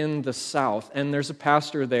church in the South, and there's a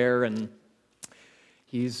pastor there, and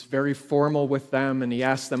he's very formal with them, and he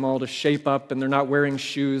asks them all to shape up, and they're not wearing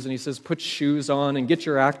shoes, and he says, put shoes on and get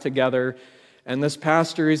your act together. And this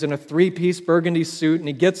pastor, he's in a 3-piece burgundy suit, and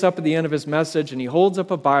he gets up at the end of his message, and he holds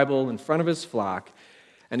up a Bible in front of his flock,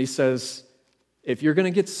 and he says, if you're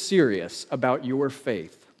going to get serious about your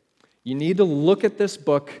faith, you need to look at this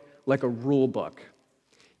book like a rule book.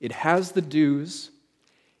 It has the do's,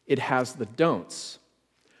 it has the don'ts.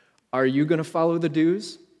 Are you going to follow the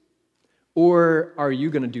do's, or are you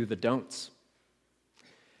going to do the don'ts?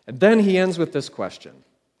 And then he ends with this question: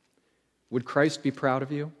 would Christ be proud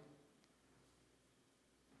of you?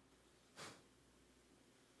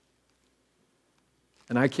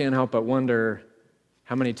 And I can't help but wonder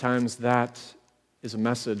how many times that is a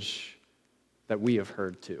message that we have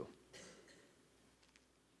heard too.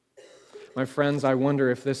 My friends, I wonder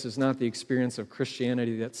if this is not the experience of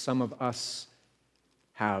Christianity that some of us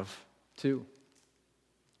have too.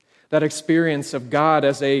 That experience of God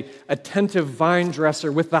as an attentive vine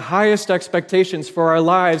dresser with the highest expectations for our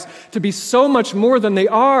lives to be so much more than they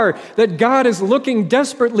are, that God is looking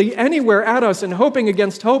desperately anywhere at us and hoping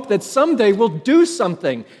against hope that someday we'll do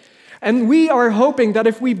something. And we are hoping that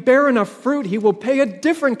if we bear enough fruit, He will pay a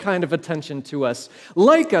different kind of attention to us,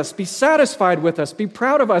 like us, be satisfied with us, be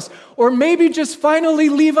proud of us, or maybe just finally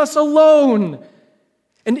leave us alone.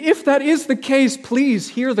 And if that is the case, please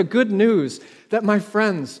hear the good news that, my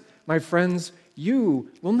friends, you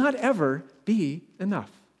will not ever be enough.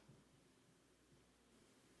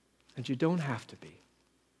 And you don't have to be,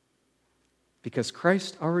 because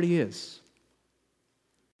Christ already is.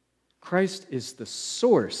 Christ is the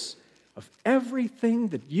source of everything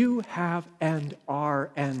that you have and are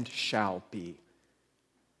and shall be.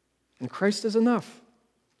 And Christ is enough.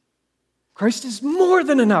 Christ is more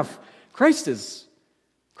than enough. Christ is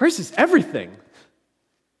everything.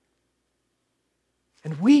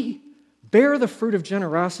 And we bear the fruit of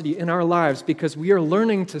generosity in our lives because we are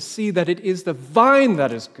learning to see that it is the vine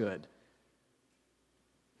that is good,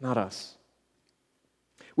 not us.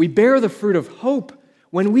 We bear the fruit of hope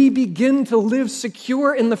when we begin to live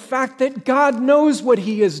secure in the fact that God knows what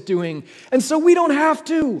He is doing, and so we don't have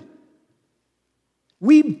to.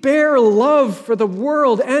 We bear love for the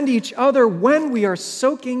world and each other when we are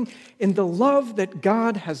soaking in the love that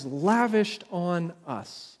God has lavished on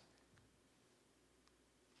us.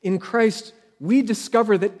 In Christ, we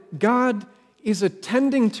discover that God is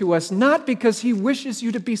attending to us, not because He wishes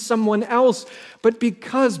you to be someone else, but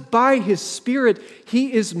because by His Spirit,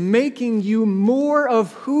 He is making you more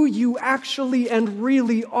of who you actually and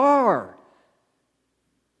really are.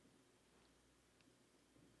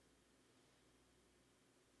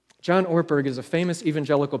 John Ortberg is a famous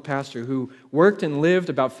evangelical pastor who worked and lived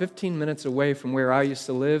about 15 minutes away from where I used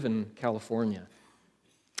to live in California.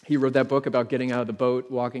 He wrote that book about getting out of the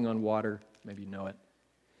boat, walking on water. Maybe you know it.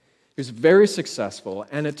 He was very successful,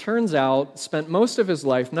 and it turns out spent most of his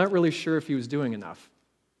life not really sure if he was doing enough.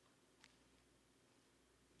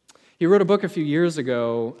 He wrote a book a few years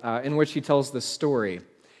ago in which he tells this story.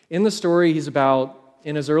 In the story, he's about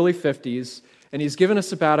in his early 50s, and he's given a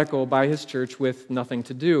sabbatical by his church with nothing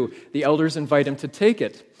to do. The elders invite him to take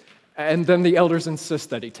it, and then the elders insist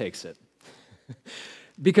that he takes it.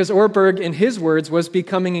 Because Ortberg, in his words, was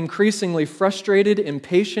becoming increasingly frustrated,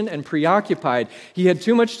 impatient, and preoccupied. He had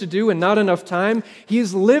too much to do and not enough time. He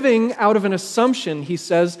is living out of an assumption, he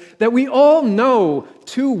says, that we all know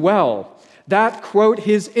too well. That, quote,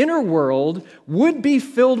 his inner world would be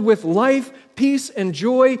filled with life, peace, and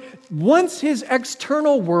joy once his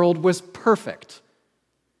external world was perfect.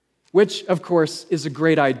 Which, of course, is a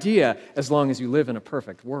great idea as long as you live in a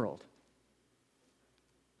perfect world.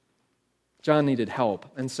 John needed help,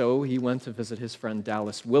 and so he went to visit his friend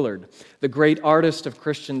Dallas Willard, the great artist of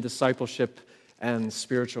Christian discipleship and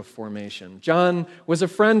spiritual formation. John was a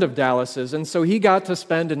friend of Dallas's, and so he got to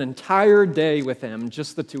spend an entire day with him,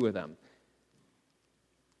 just the two of them.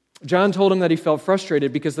 John told him that he felt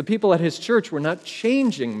frustrated because the people at his church were not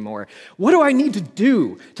changing more. What do I need to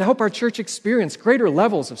do to help our church experience greater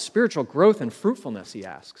levels of spiritual growth and fruitfulness, he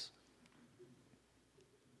asks.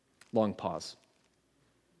 Long pause.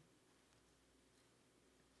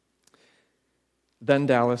 Then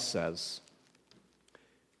Dallas says,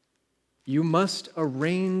 you must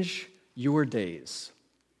arrange your days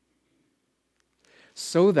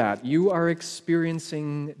so that you are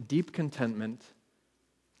experiencing deep contentment,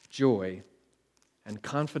 joy, and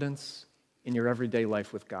confidence in your everyday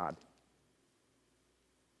life with God.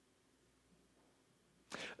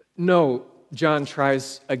 No, John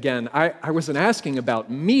tries again. I wasn't asking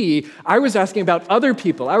about me. I was asking about other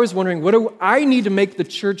people. I was wondering, what do I need to make the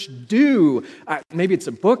church do? Maybe it's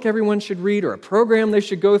a book everyone should read or a program they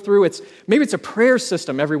should go through. Maybe it's a prayer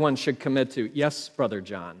system everyone should commit to. Yes, Brother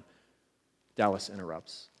John, Dallas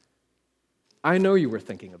interrupts. I know you were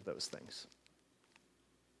thinking of those things.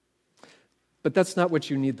 But that's not what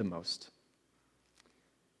you need the most.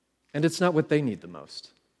 And it's not what they need the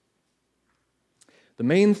most. The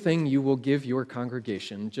main thing you will give your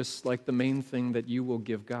congregation, just like the main thing that you will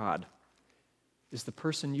give God, is the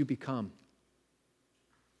person you become.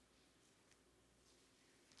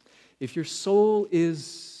 If your soul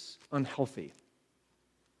is unhealthy,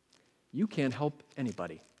 you can't help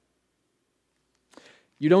anybody.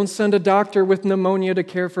 You don't send a doctor with pneumonia to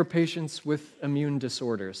care for patients with immune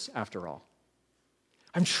disorders, after all.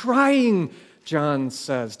 I'm trying, John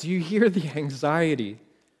says. Do you hear the anxiety?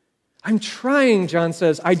 I'm trying, John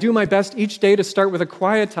says. I do my best each day to start with a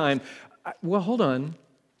quiet time. Well, hold on,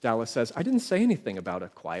 Dallas says. I didn't say anything about a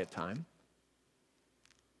quiet time.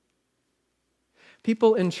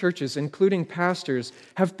 People in churches, including pastors,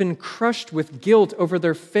 have been crushed with guilt over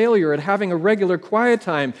their failure at having a regular quiet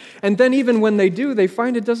time. And then even when they do, they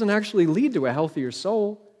find it doesn't actually lead to a healthier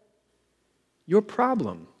soul. Your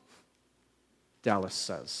problem, Dallas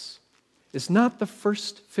says, is not the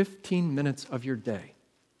first 15 minutes of your day.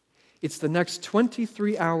 It's the next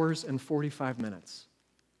 23 hours and 45 minutes.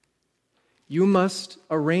 You must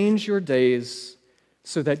arrange your days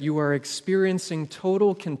so that you are experiencing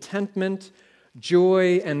total contentment,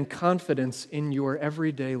 joy, and confidence in your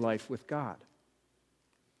everyday life with God.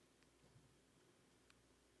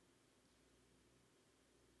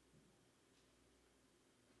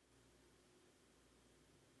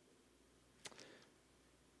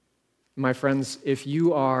 My friends, if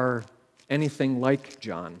you are anything like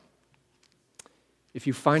John, if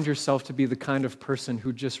you find yourself to be the kind of person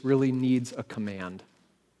who just really needs a command,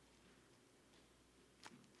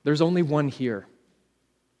 there's only one here.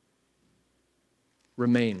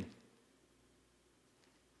 Remain.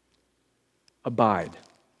 Abide.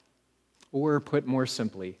 Or, put more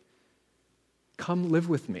simply, come live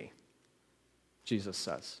with me, Jesus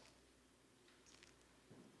says.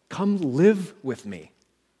 Come live with me,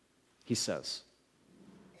 he says.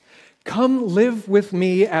 Come live with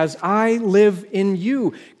me as I live in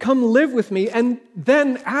you. Come live with me and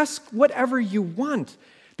then ask whatever you want,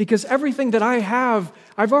 because everything that I have,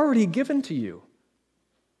 I've already given to you.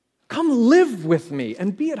 Come live with me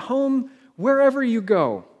and be at home wherever you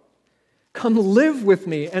go. Come live with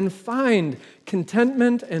me and find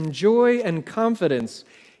contentment and joy and confidence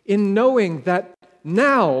in knowing that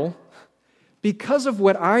now, because of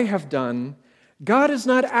what I have done, God is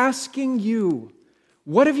not asking you,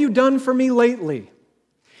 what have you done for me lately?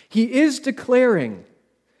 He is declaring,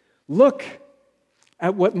 look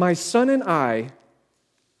at what my son and I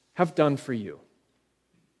have done for you.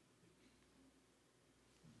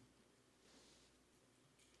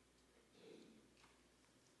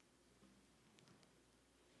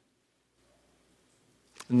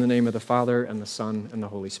 In the name of the Father, and the Son, and the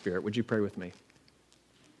Holy Spirit, would you pray with me?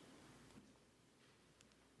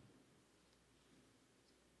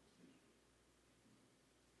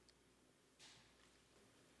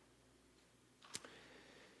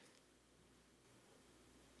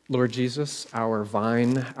 Lord Jesus, our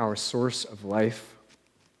vine, our source of life,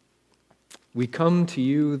 we come to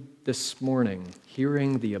you this morning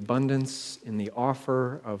hearing the abundance in the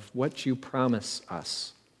offer of what you promise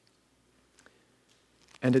us.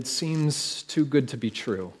 And it seems too good to be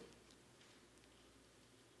true.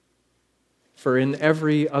 For in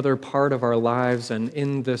every other part of our lives and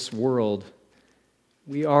in this world,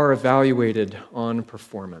 we are evaluated on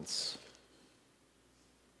performance.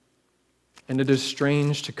 And it is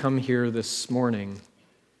strange to come here this morning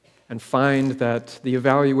and find that the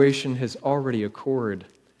evaluation has already occurred,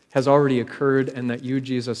 and that you,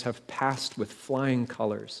 Jesus, have passed with flying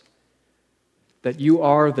colors. That you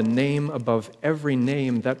are the name above every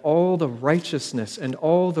name, that all the righteousness and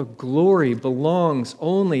all the glory belongs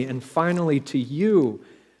only and finally to you.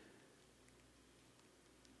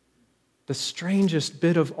 The strangest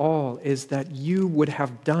bit of all is that you would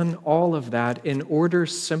have done all of that in order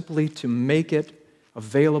simply to make it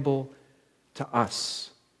available to us,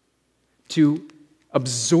 to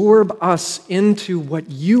absorb us into what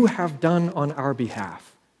you have done on our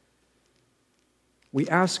behalf. We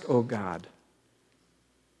ask, O God,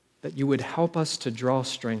 that you would help us to draw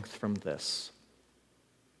strength from this,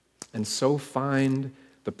 and so find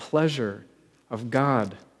the pleasure of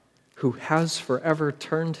God, who has forever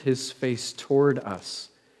turned his face toward us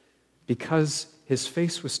because his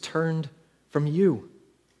face was turned from you.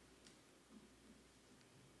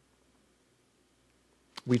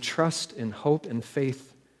 We trust in hope and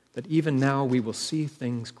faith that even now we will see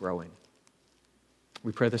things growing.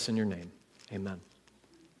 We pray this in your name. Amen.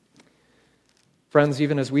 Friends,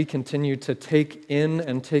 even as we continue to take in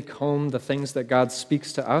and take home the things that God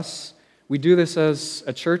speaks to us, we do this as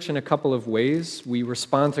a church in a couple of ways. We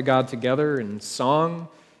respond to God together in song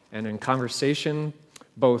and in conversation,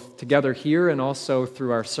 both together here and also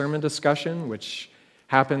through our sermon discussion, which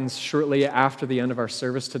happens shortly after the end of our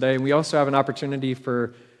service today. And we also have an opportunity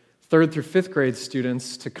for 3rd through 5th grade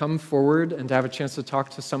students to come forward and to have a chance to talk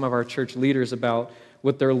to some of our church leaders about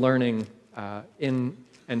what they're learning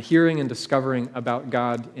and hearing and discovering about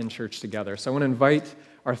God in church together. So I want to invite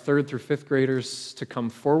our 3rd through 5th graders to come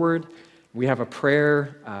forward. We have a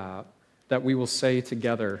prayer that we will say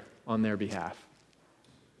together on their behalf.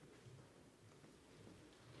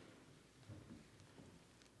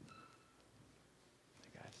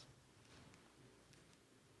 Hey, guys.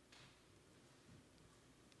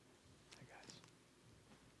 Hey, guys.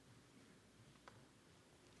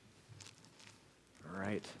 All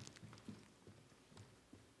right.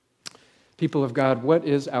 People of God, what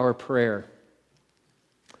is our prayer?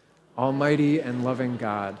 Almighty and loving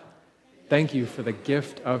God, thank you for the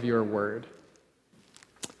gift of your word.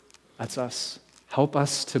 That's us. Help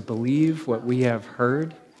us to believe what we have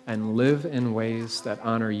heard and live in ways that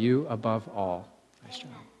honor you above all. Nice job.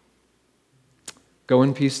 Go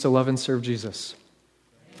in peace to love and serve Jesus.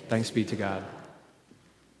 Thanks be to God.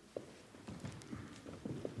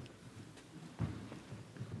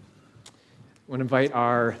 I want to invite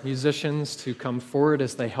our musicians to come forward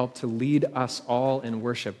as they help to lead us all in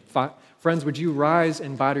worship. Friends, would you rise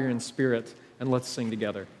in body and in spirit, and let's sing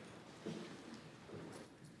together.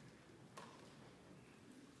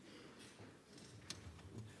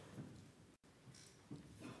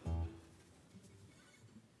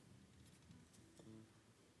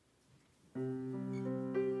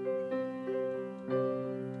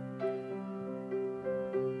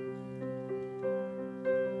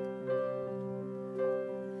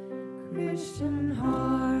 Christian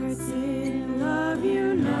hearts in love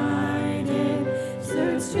united,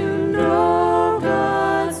 search to know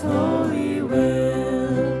God's holy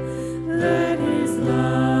will. Let His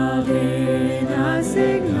love in us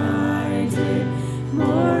ignited,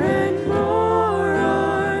 more and more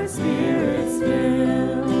our spirits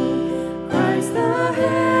fill. Christ the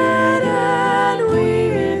head and we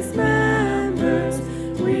His members,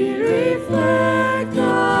 we reflect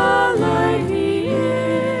the light He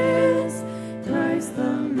is. Christ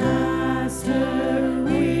the Master,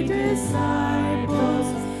 we disciples,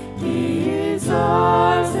 He is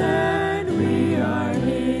ours and we are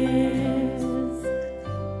His.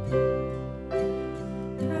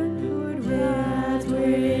 And would that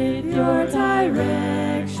with your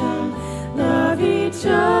direction, love each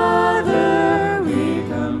other we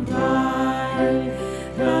comply.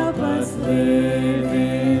 Help us live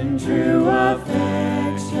in true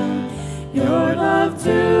affection, your love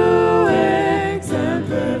to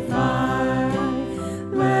exemplify.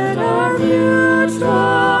 Let our mutual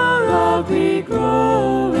love be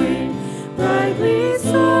growing brightly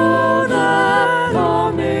so that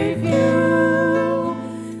all may view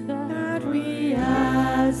that we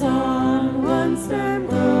as on one stem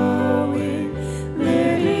growing,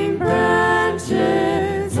 living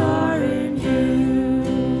branches are in you.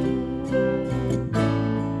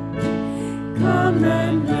 Come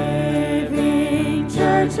and living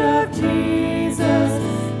Church of Jesus,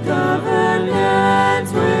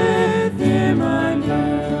 covenant with Him anew.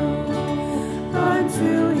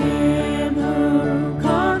 Unto Him who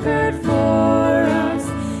conquered for us,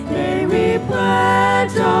 may we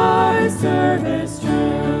pledge our service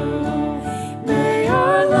true. May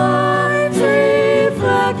our lives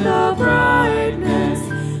reflect the brightness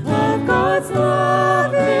of God's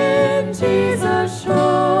love in Jesus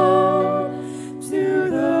shown. To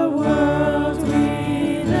the world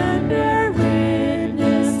we then bear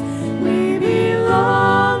witness, we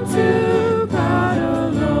belong to God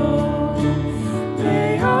alone.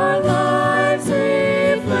 May our lives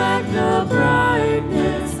reflect the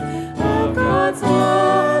brightness of God's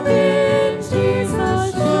love in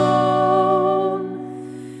Jesus shown.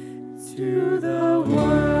 To the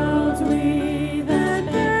world we then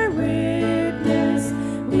bear witness,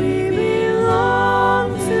 we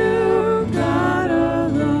belong to God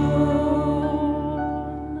alone.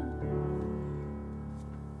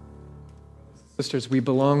 Sisters, we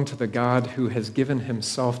belong to the God who has given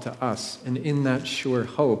Himself to us, and in that sure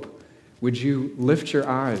hope, would you lift your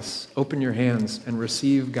eyes, open your hands, and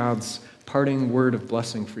receive God's parting word of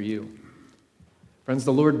blessing for you. Friends,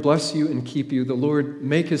 the Lord bless you and keep you. The Lord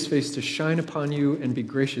make His face to shine upon you and be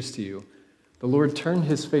gracious to you. the Lord turn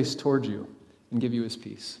his face toward you and give you his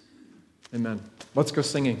peace. Amen. Let's go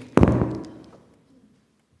singing.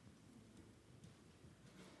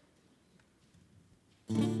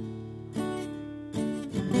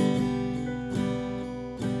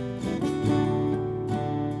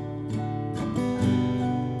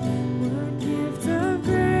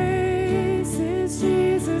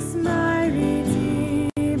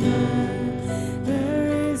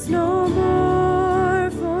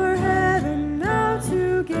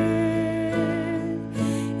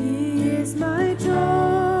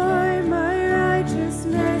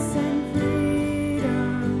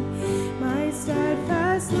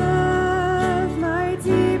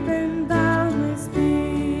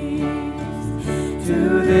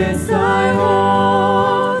 I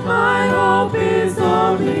hold, my hope is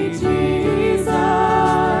only Jesus.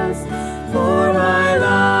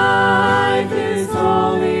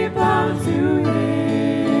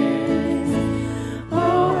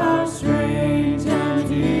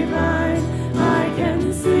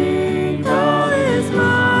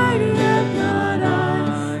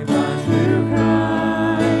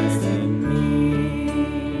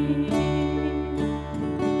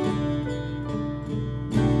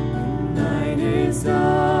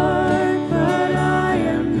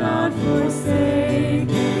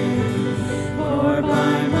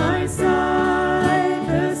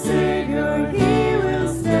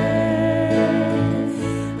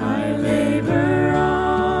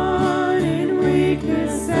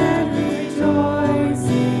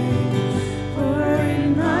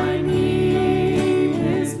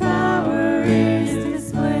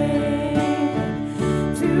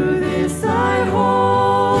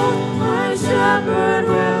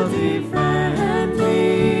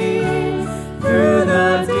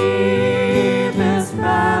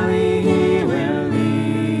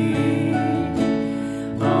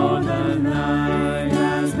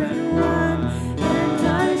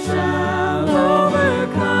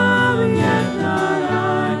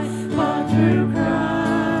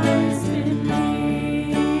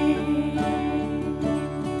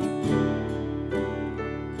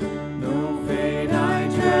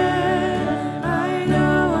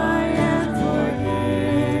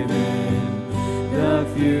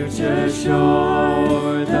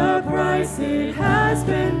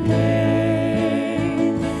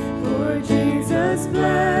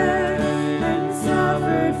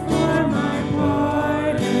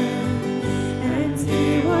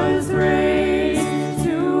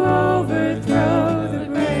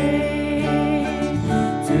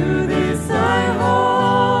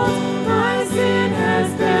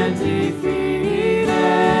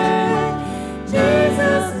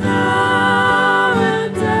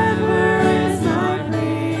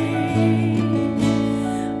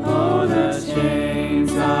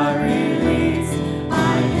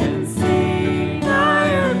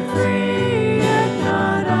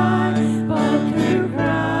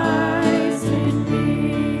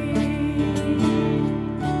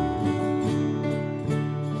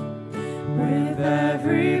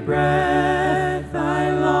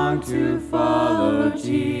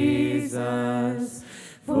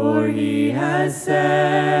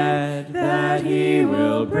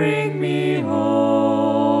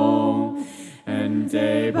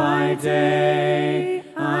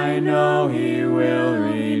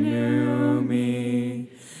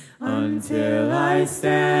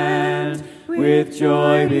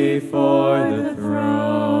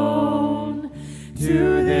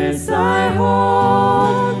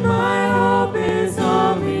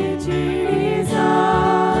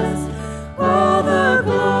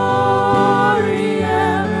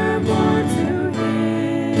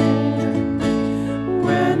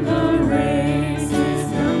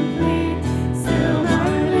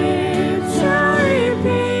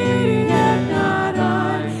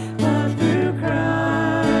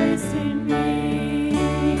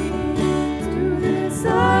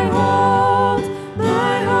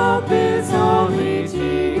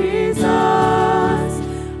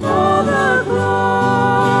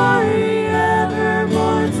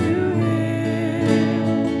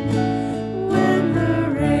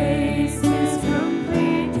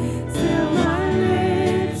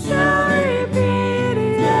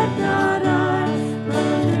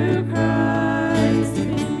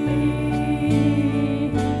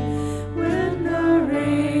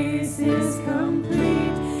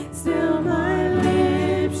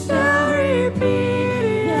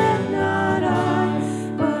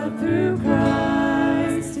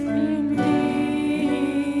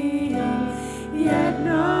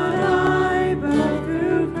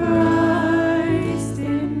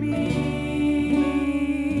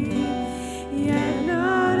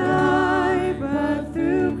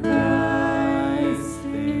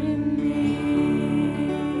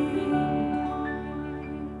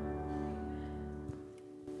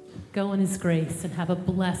 Go in his grace and have a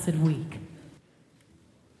blessed week.